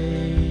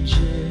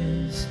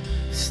ages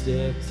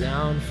stepped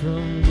down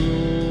from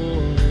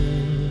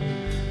glory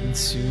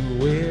into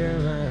where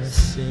I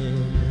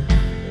sin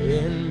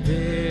and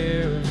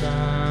bear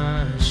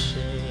my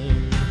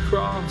shame.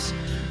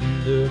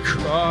 The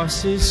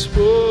cross is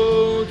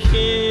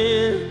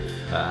spoken,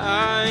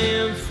 I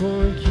am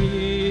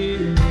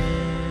forgiven.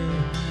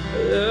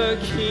 The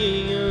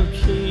King of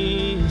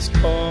Kings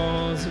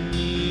calls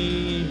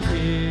me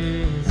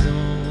his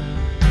own.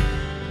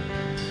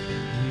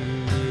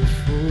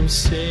 Beautiful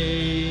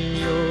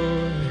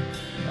Savior,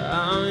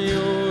 I'm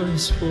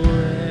yours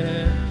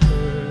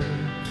forever.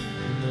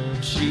 No,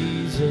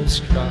 Jesus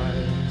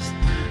Christ,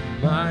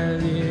 my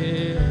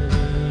living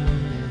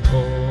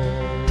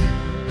hope.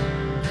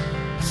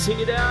 Sing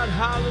it out,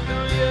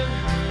 hallelujah.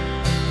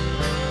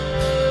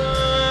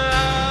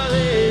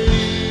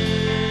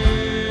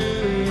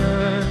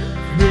 Hallelujah.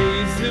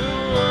 Praise the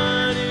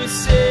one who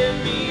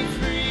set me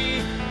free.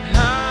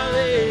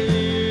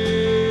 Hallelujah.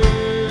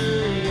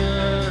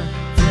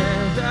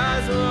 Death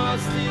has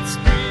lost its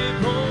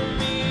grip on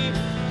me.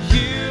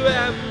 You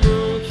have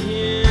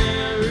broken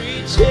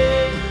every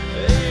chain.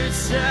 There's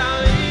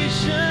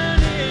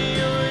salvation in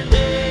your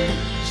name,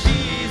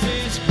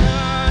 Jesus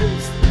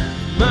Christ,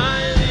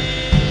 my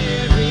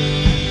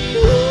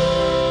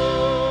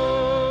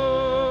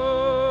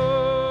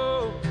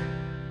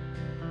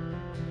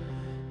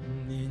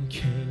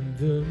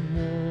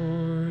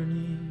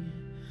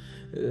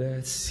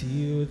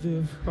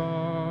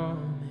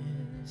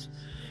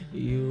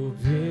your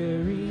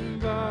very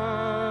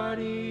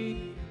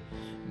body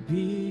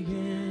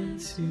began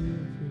to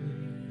breathe.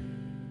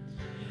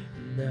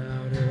 And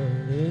out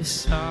of the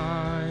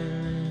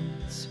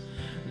silence,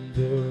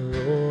 the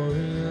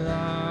roaring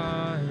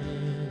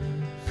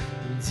lion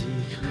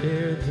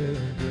declared the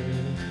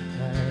grave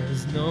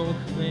has no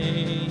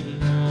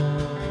claim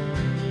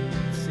on me.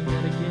 Sing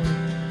that again.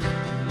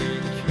 And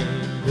then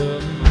came the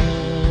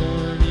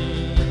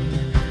morning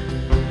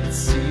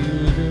to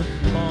the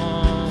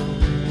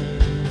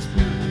promise.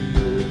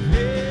 Your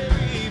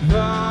very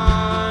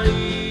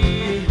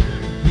body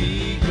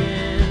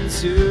began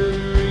to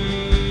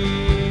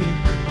breathe.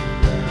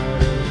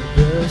 Out of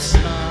the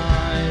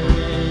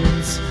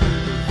silence,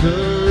 the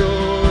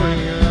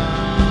roaring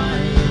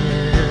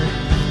lion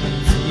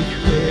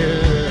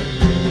declared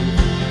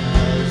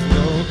has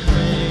no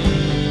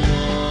claim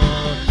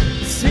on.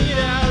 Sing it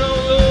out, oh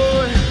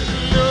Lord.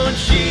 No,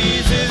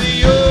 Jesus,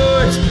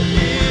 yours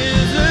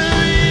is the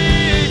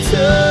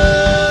victory.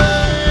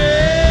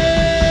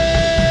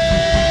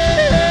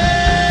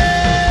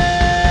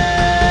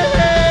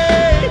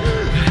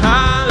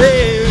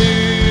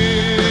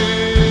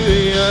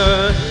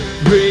 Hallelujah.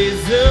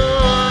 Praise the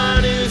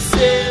one who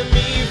set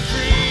me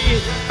free.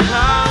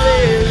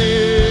 Hallelujah.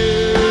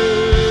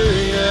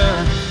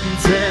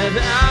 Death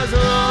has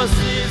lost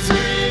its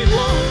grip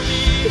on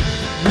me.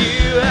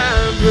 You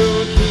have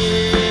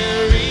broken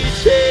every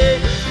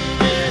chain.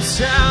 There's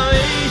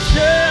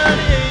salvation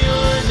in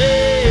your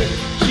name,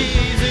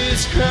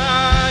 Jesus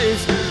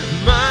Christ,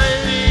 my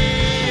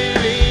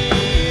living.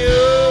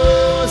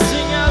 Oh,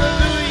 sing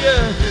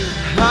hallelujah.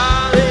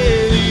 Hallelujah.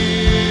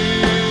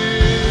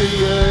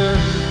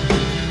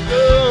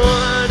 The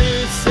one who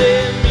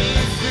set me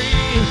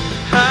free.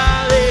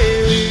 Hallelujah.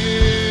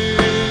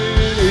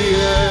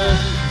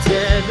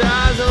 Death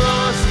has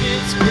lost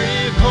its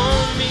grip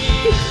on me.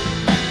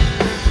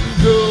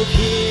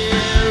 Broken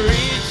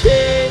every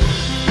chain.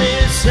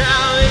 There's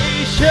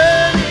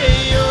salvation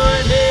in your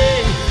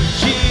name,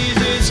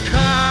 Jesus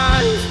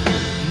Christ,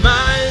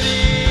 my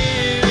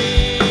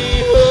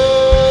living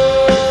hope.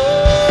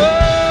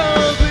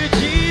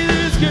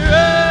 Jesus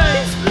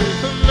Christ,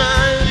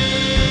 my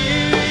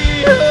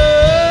living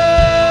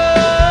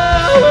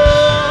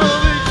hope.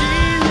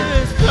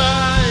 Jesus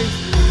Christ,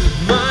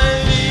 my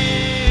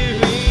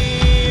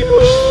living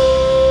hope.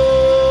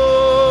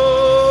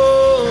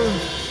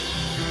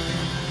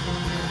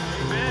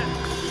 Amen.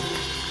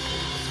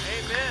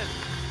 Amen.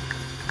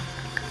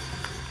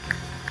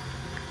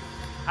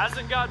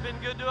 Hasn't God been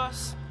good to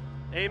us?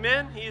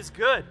 Amen. He is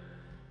good.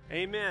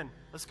 Amen.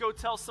 Let's go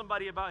tell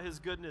somebody about his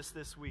goodness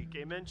this week.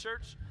 Amen,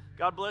 church.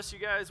 God bless you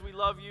guys. We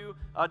love you.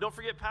 Don't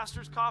forget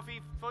Pastor's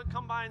Coffee.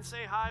 Come by and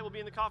say hi. We'll be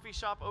in the coffee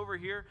shop over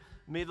here.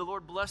 May the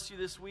Lord bless you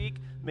this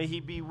week. May he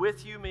be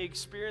with you. May you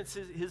experience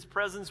his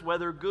presence,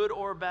 whether good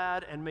or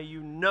bad. And may you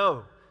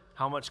know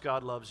how much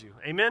God loves you.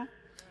 Amen.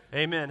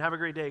 Amen. Have a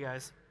great day,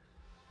 guys.